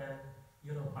fear and,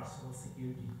 you know, personal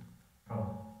security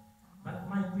problem. But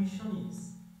my question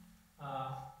is,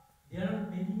 there are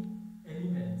many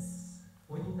elements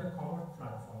within the common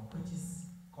platform which is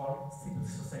called civil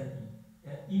society.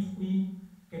 If we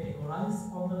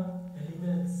categorize all the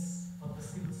elements of the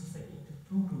civil society into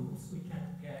two groups, we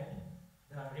can get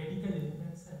the radical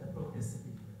elements and the progressive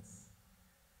elements.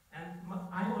 And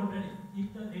I wonder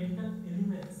if the radical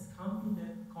elements come to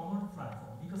the common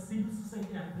platform, because civil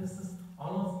society embraces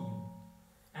all of you,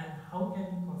 and how can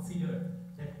you consider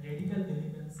that radical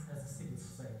elements as a civil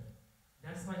society?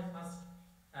 That's my first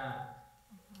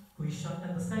question.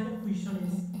 And the second question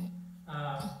is,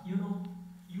 you know,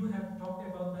 you have talked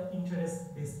about the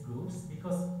interest-based groups,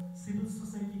 because civil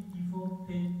society people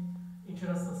take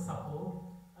international support,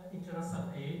 international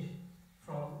aid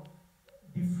from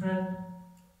different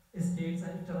states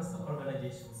and international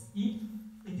organizations. If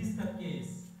it is the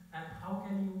case, and how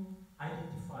can you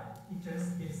identify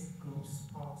interest-based groups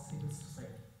from civil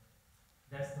society?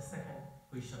 That's the second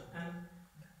question. And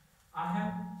I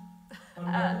have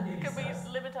Can we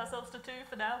limit ourselves to two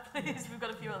for now, please? We've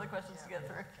got a few other questions to get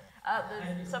through.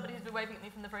 There's somebody who's been waving at me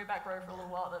from the very back row for a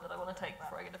little while there that I want to take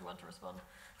before I get everyone to respond.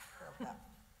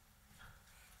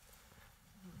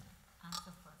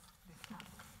 Answer first this time.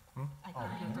 My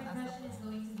question is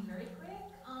going to be very quick.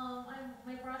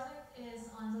 My project is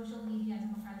on social media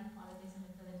and democratic politics in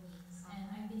the Philippines, and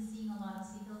I've been seeing a lot of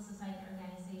civil society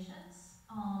organizations,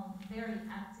 very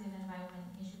active environment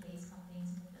issue-based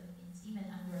campaigns in the Philippines, even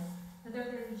under the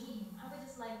Duterte regime. I would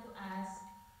just like to ask,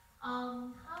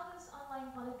 how does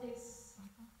online politics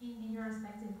in your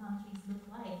respective countries look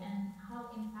like, and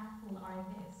how impactful are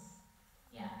these?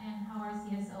 Yeah, and how are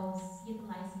CSOs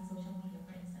utilizing social media,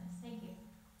 for instance? Thank you.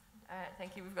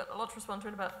 Thank you. We've got a lot to respond to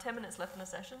in about 10 minutes left in the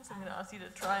session, so I'm going to ask you to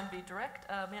try and be direct.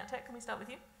 Myat, can we start with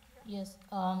you? Yes.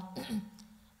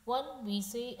 When we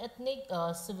say ethnic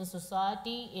civil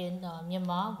society in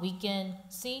Myanmar, we can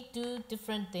see two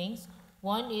different things.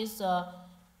 One is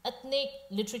ethnic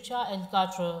literature and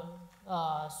culture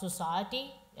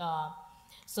society.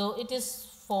 So it is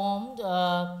formed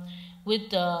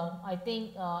with, I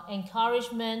think,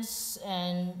 encouragements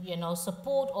and, you know,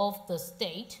 support of the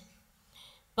state.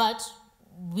 But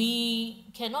we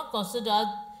cannot consider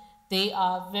they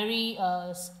are very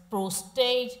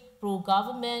pro-state,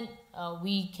 pro-government.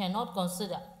 We cannot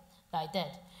consider like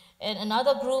that. And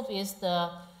another group is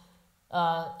the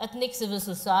ethnic civil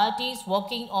societies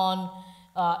working on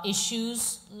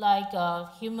issues like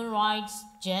human rights,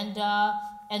 gender,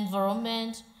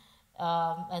 environment,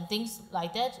 and things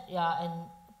like that. Yeah, and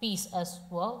peace as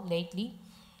well lately.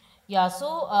 Yeah,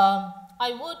 so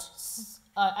I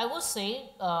would say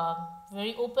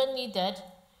very openly that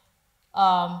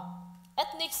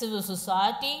ethnic civil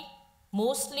society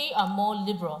mostly are more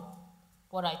liberal.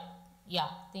 What I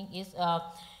think is,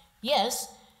 yes,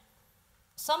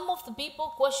 some of the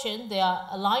people question their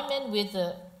alignment with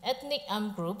the ethnic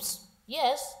armed groups.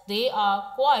 Yes, they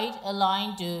are quite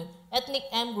aligned to ethnic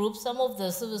armed groups. Some of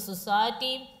the civil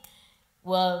society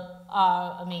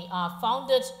are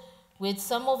founded with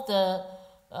some of the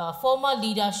former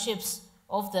leaderships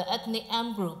of the ethnic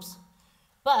armed groups.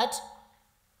 But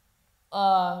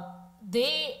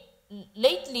they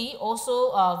lately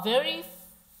also are very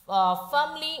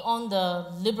firmly on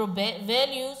the liberal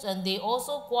values, and they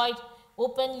also quite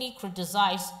openly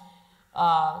criticize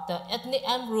the ethnic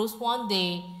Ambrose when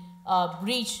they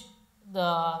breach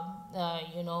the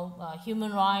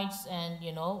human rights and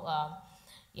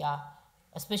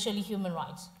especially human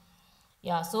rights.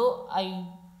 Yeah, so I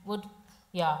would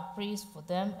praise for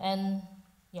them and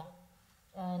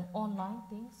online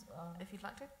things. If you'd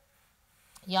like to.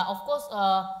 Yeah, of course.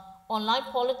 Online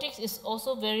politics is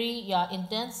also very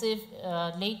intensive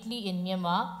lately in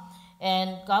Myanmar,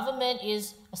 and government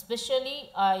is especially,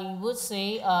 I would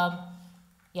say,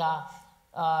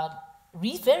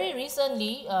 very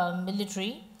recently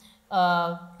military,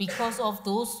 because of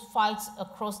those fights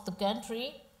across the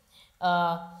country.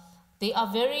 They are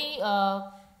very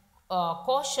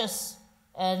cautious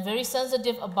and very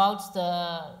sensitive about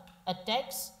the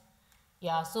attacks.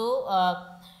 Yeah, so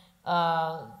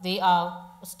they are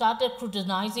started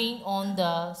scrutinizing on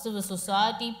the civil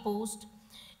society post,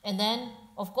 and then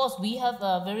of course we have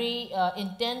a very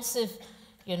intensive,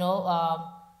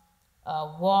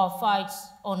 war fights,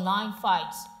 online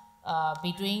fights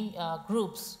between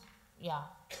groups. Yeah.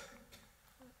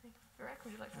 Virak,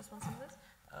 would you like to respond to this?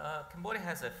 Cambodia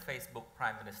has a Facebook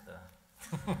Prime Minister.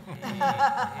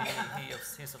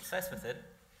 He's obsessed with it.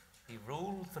 He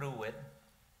ruled through it.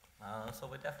 So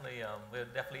we're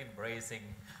definitely embracing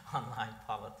online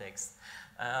politics.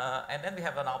 And then we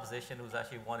have an opposition who's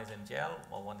actually, one is in jail,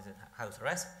 or one is in house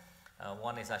arrest.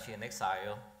 One is actually in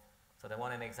exile. So the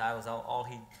one in exile is all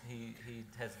he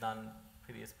has done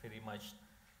is pretty much,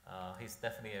 he's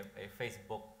definitely a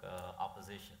Facebook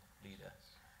opposition leader.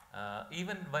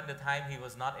 Even when the time he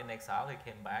was not in exile, he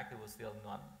came back, he was still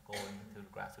not going to the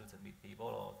grassroots and meet people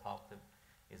or talk to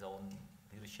his own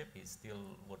leadership. He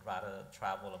still would rather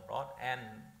travel abroad and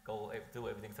do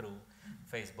everything through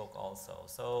Facebook also.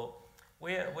 So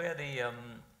we're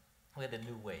the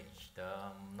new age,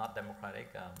 not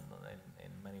democratic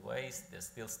in many ways. They're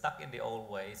still stuck in the old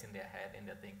ways, in their head, in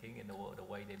their thinking, in the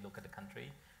way they look at the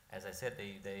country. As I said,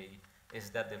 is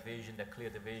that division, the clear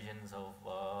divisions of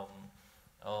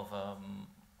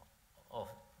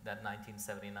that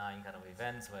 1979 kind of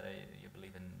events, whether you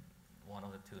believe in one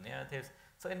of the two narratives.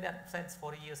 So in that sense,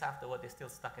 40 years afterward, they're still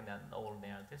stuck in that old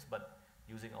narratives, but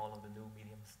using all of the new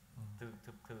mediums to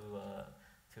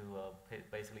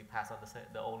basically pass on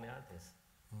the old narratives.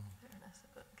 Very nice.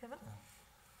 Kevin?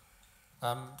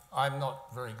 I'm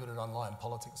not very good at online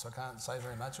politics, so I can't say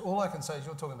very much. All I can say is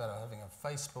you're talking about having a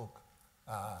Facebook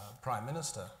Prime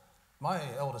Minister. My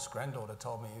eldest granddaughter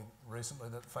told me recently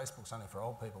that Facebook's only for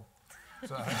old people.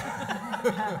 So,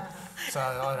 so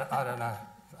I don't know.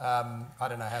 I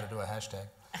don't know how to do a hashtag.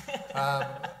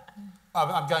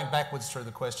 I'm going backwards through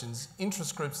the questions.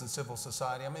 Interest groups and civil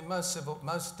society. I mean,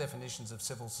 most definitions of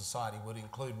civil society would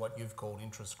include what you've called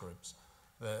interest groups.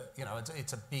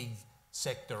 It's a big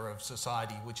sector of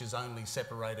society which is only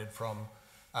separated from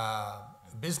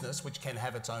business, which can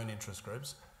have its own interest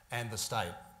groups, and the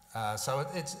state. So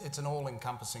it's an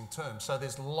all-encompassing term. So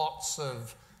there's lots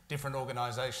of different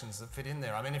organisations that fit in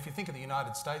there. I mean, if you think of the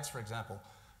United States, for example,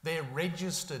 they're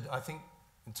registered, I think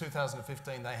in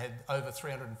 2015 they had over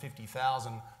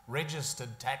 350,000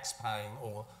 registered tax-paying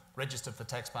or registered for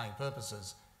tax-paying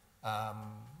purposes.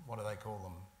 What do they call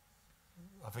them?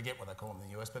 I forget what they call them in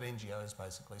the US, but NGOs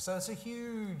basically. So it's a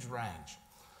huge range.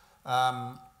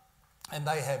 And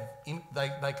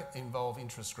they involve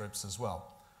interest groups as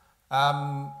well.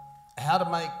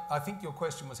 I think your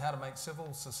question was how to make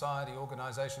civil society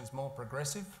organisations more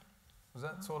progressive. Was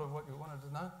that sort of what you wanted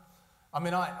to know? I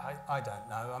mean, I don't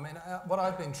know. I mean, what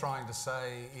I've been trying to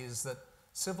say is that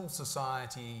civil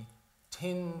society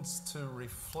tends to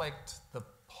reflect the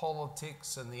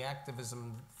politics and the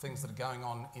activism, things that are going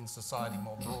on in society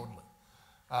more broadly.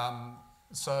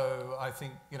 So I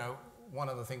think, one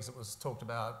of the things that was talked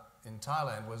about in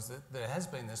Thailand was that there has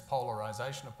been this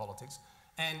polarisation of politics,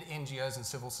 and NGOs and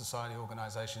civil society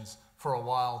organisations for a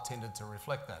while tended to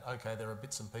reflect that. Okay, there are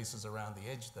bits and pieces around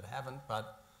the edge that haven't,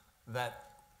 but that...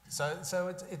 So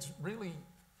it's really...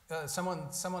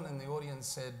 someone in the audience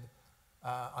said,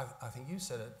 I think you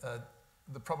said it,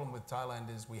 the problem with Thailand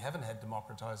is we haven't had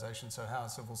democratisation, so how are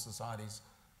civil societies,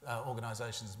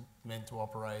 organisations meant to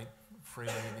operate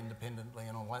freely and independently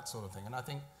and all that sort of thing? And I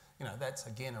think, that's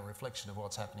again a reflection of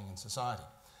what's happening in society.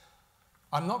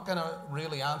 I'm not going to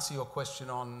really answer your question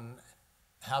on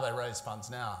how they raise funds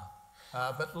now,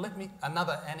 but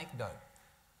another anecdote.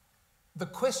 The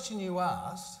question you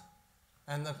asked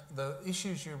and the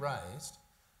issues you raised,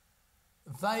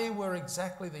 they were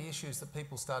exactly the issues that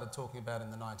people started talking about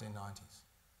in the 1990s.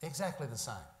 exactly the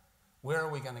same. Where are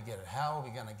we going to get it? How are we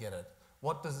going to get it?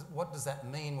 What does that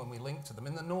mean when we link to them?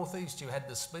 In the northeast, you had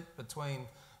the split between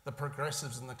the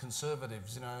progressives and the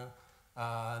conservatives, you know,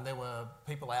 and there were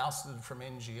people ousted from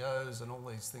NGOs and all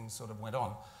these things sort of went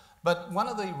on. But one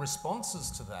of the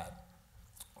responses to that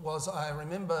was, I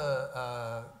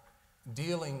remember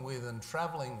dealing with and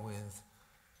travelling with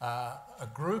a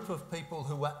group of people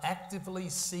who were actively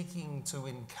seeking to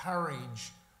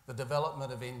encourage the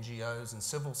development of NGOs and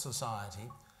civil society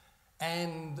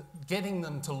and getting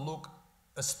them to look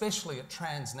especially at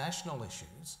transnational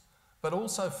issues, but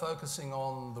also focusing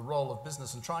on the role of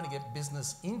business and trying to get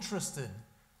business interested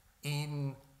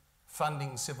in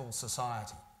funding civil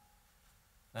society.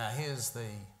 Now here's the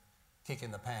kick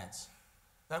in the pants.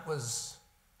 That was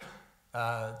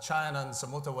Chayanan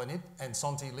Samutawanit and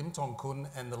Sonti Limtongkun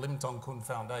and the Limtongkun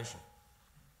Foundation,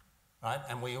 right?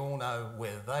 And we all know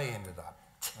where they ended up,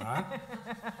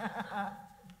 right?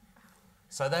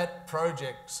 So that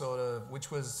project sort of,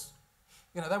 which was,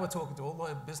 you know, they were talking to all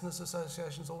the business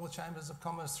associations, all the chambers of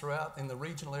commerce throughout in the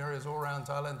regional areas all around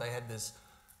Thailand. They had this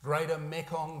Greater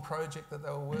Mekong project that they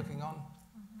were working on.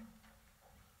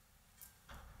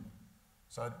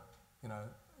 So, you know,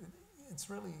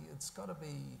 it's got to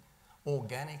be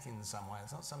organic in some way.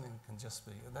 It's not something that can just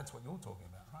be, that's what you're talking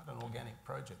about, right? An organic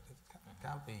project. It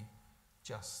can't be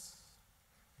just.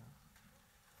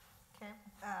 Okay,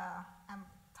 I'm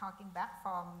talking back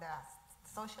from the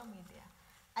social media.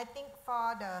 I think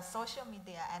for the social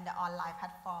media and the online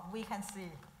platform, we can see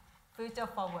future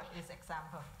forward is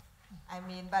example. I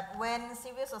mean, but when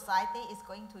civil society is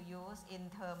going to use in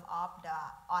terms of the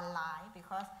online,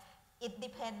 because it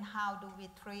depends how do we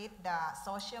treat the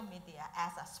social media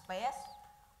as a space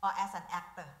or as an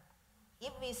actor.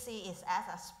 If we see it as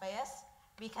a space,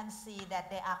 we can see that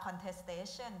there are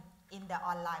contestation in the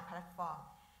online platform.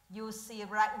 You see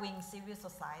right-wing civil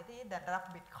society, the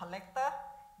rubbish collector,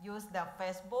 use the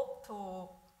Facebook to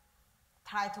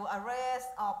try to arrest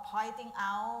or pointing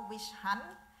out witch hunt.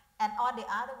 And on the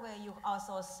other way, you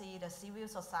also see the civil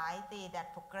society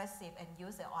that progressive and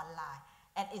use it online.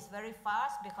 And it's very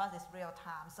fast because it's real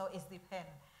time. So it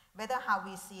depends whether how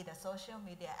we see the social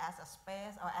media as a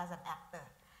space or as an actor.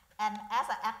 And as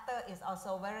an actor, it's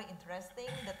also very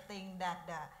interesting the thing that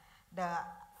the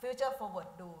Future Forward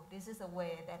do. This is a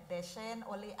way that they change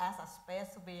only as a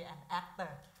space to be an actor.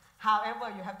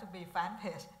 However, you have to be fan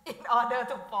page in order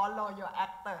to follow your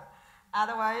actor.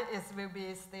 Otherwise, it will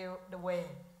be still the way.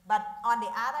 But on the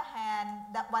other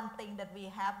hand, that one thing that we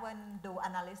haven't do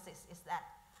analysis is that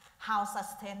how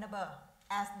sustainable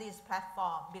as this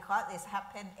platform, because it's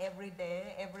happened every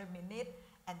day, every minute,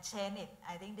 and change it.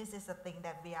 I think this is the thing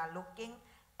that we are looking,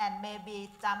 and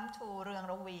maybe jump to Rương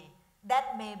Ravi.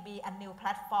 That may be a new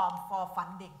platform for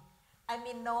funding. I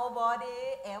mean, nobody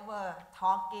ever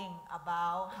talking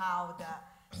about how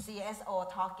the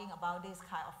CSO talking about this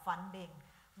kind of funding.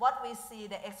 What we see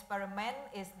the experiment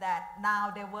is that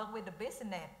now they work with the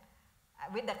business,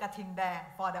 with the Kating Dang.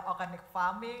 For the organic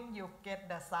farming, you get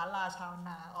the Sala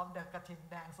Chawna of the Kating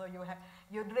Dang. So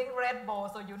you drink Red Bull,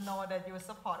 so you know that you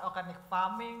support organic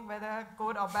farming, whether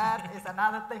good or bad is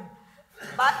another thing.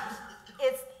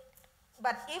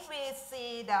 But if we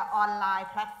see the online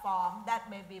platform, that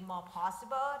may be more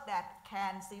possible, that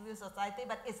can civil society,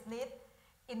 but it needs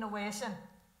innovation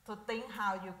to think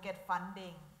how you get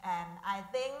funding. And I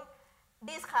think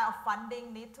this kind of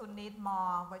funding need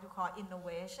more what you call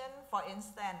innovation. For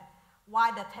instance,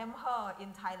 why the temple in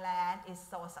Thailand is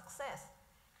so success?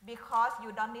 Because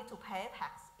you don't need to pay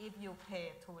tax if you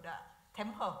pay to the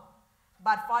temple.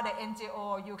 But for the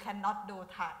NGO, you cannot do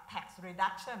tax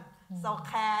reduction. So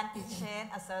can it change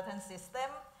a certain system?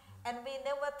 And we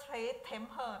never treat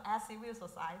temple as civil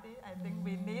society. I think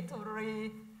we need to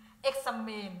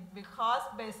re-examine, because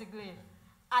basically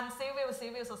uncivil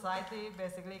civil society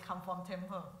basically come from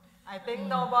temple. I think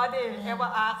nobody ever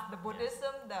asked the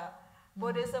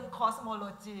Buddhism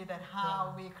cosmology that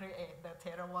how we create the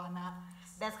Theravada,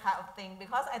 that kind of thing.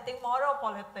 Because I think moral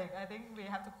politics, I think we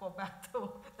have to go back to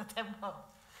the temple.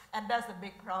 And that's a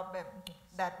big problem,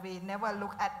 that we never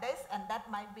look at this, and that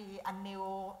might be a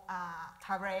new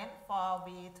terrain for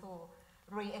we to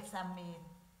re-examine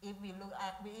if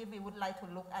we would like to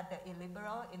look at the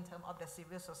illiberal in terms of the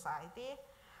civil society.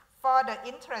 For the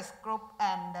interest group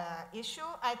and the issue,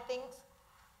 I think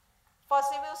for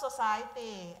civil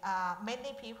society,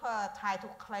 many people try to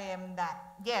claim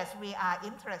that, yes, we are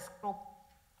interest group,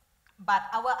 but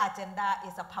our agenda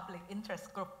is a public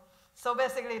interest group. So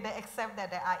basically they accept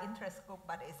that they are interest group,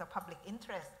 but it's a public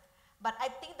interest. But I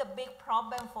think the big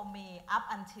problem for me up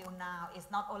until now is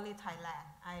not only Thailand.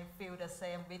 I feel the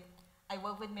same with I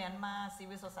work with Myanmar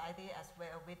civil society as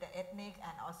well, with the ethnic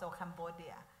and also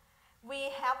Cambodia.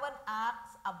 We haven't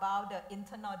asked about the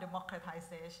internal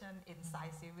democratization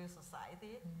inside civil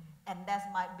society, and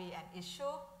that might be an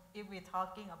issue if we're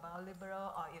talking about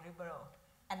liberal or illiberal.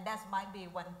 And that might be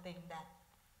one thing that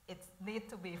it needs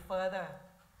to be further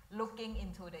looking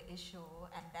into the issue,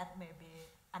 and that may be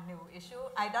a new issue.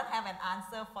 I don't have an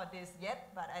answer for this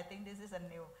yet, but I think this is a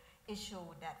new issue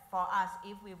that for us,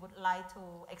 if we would like to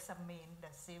examine the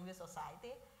civil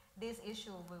society, this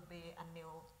issue will be a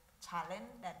new challenge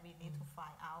that we need to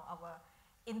find out our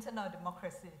internal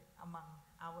democracy among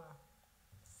our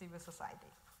civil society.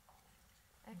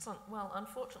 Excellent. Well,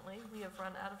 unfortunately, we have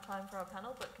run out of time for our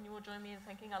panel, but can you all join me in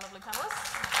thanking our lovely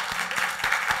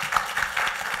panelists?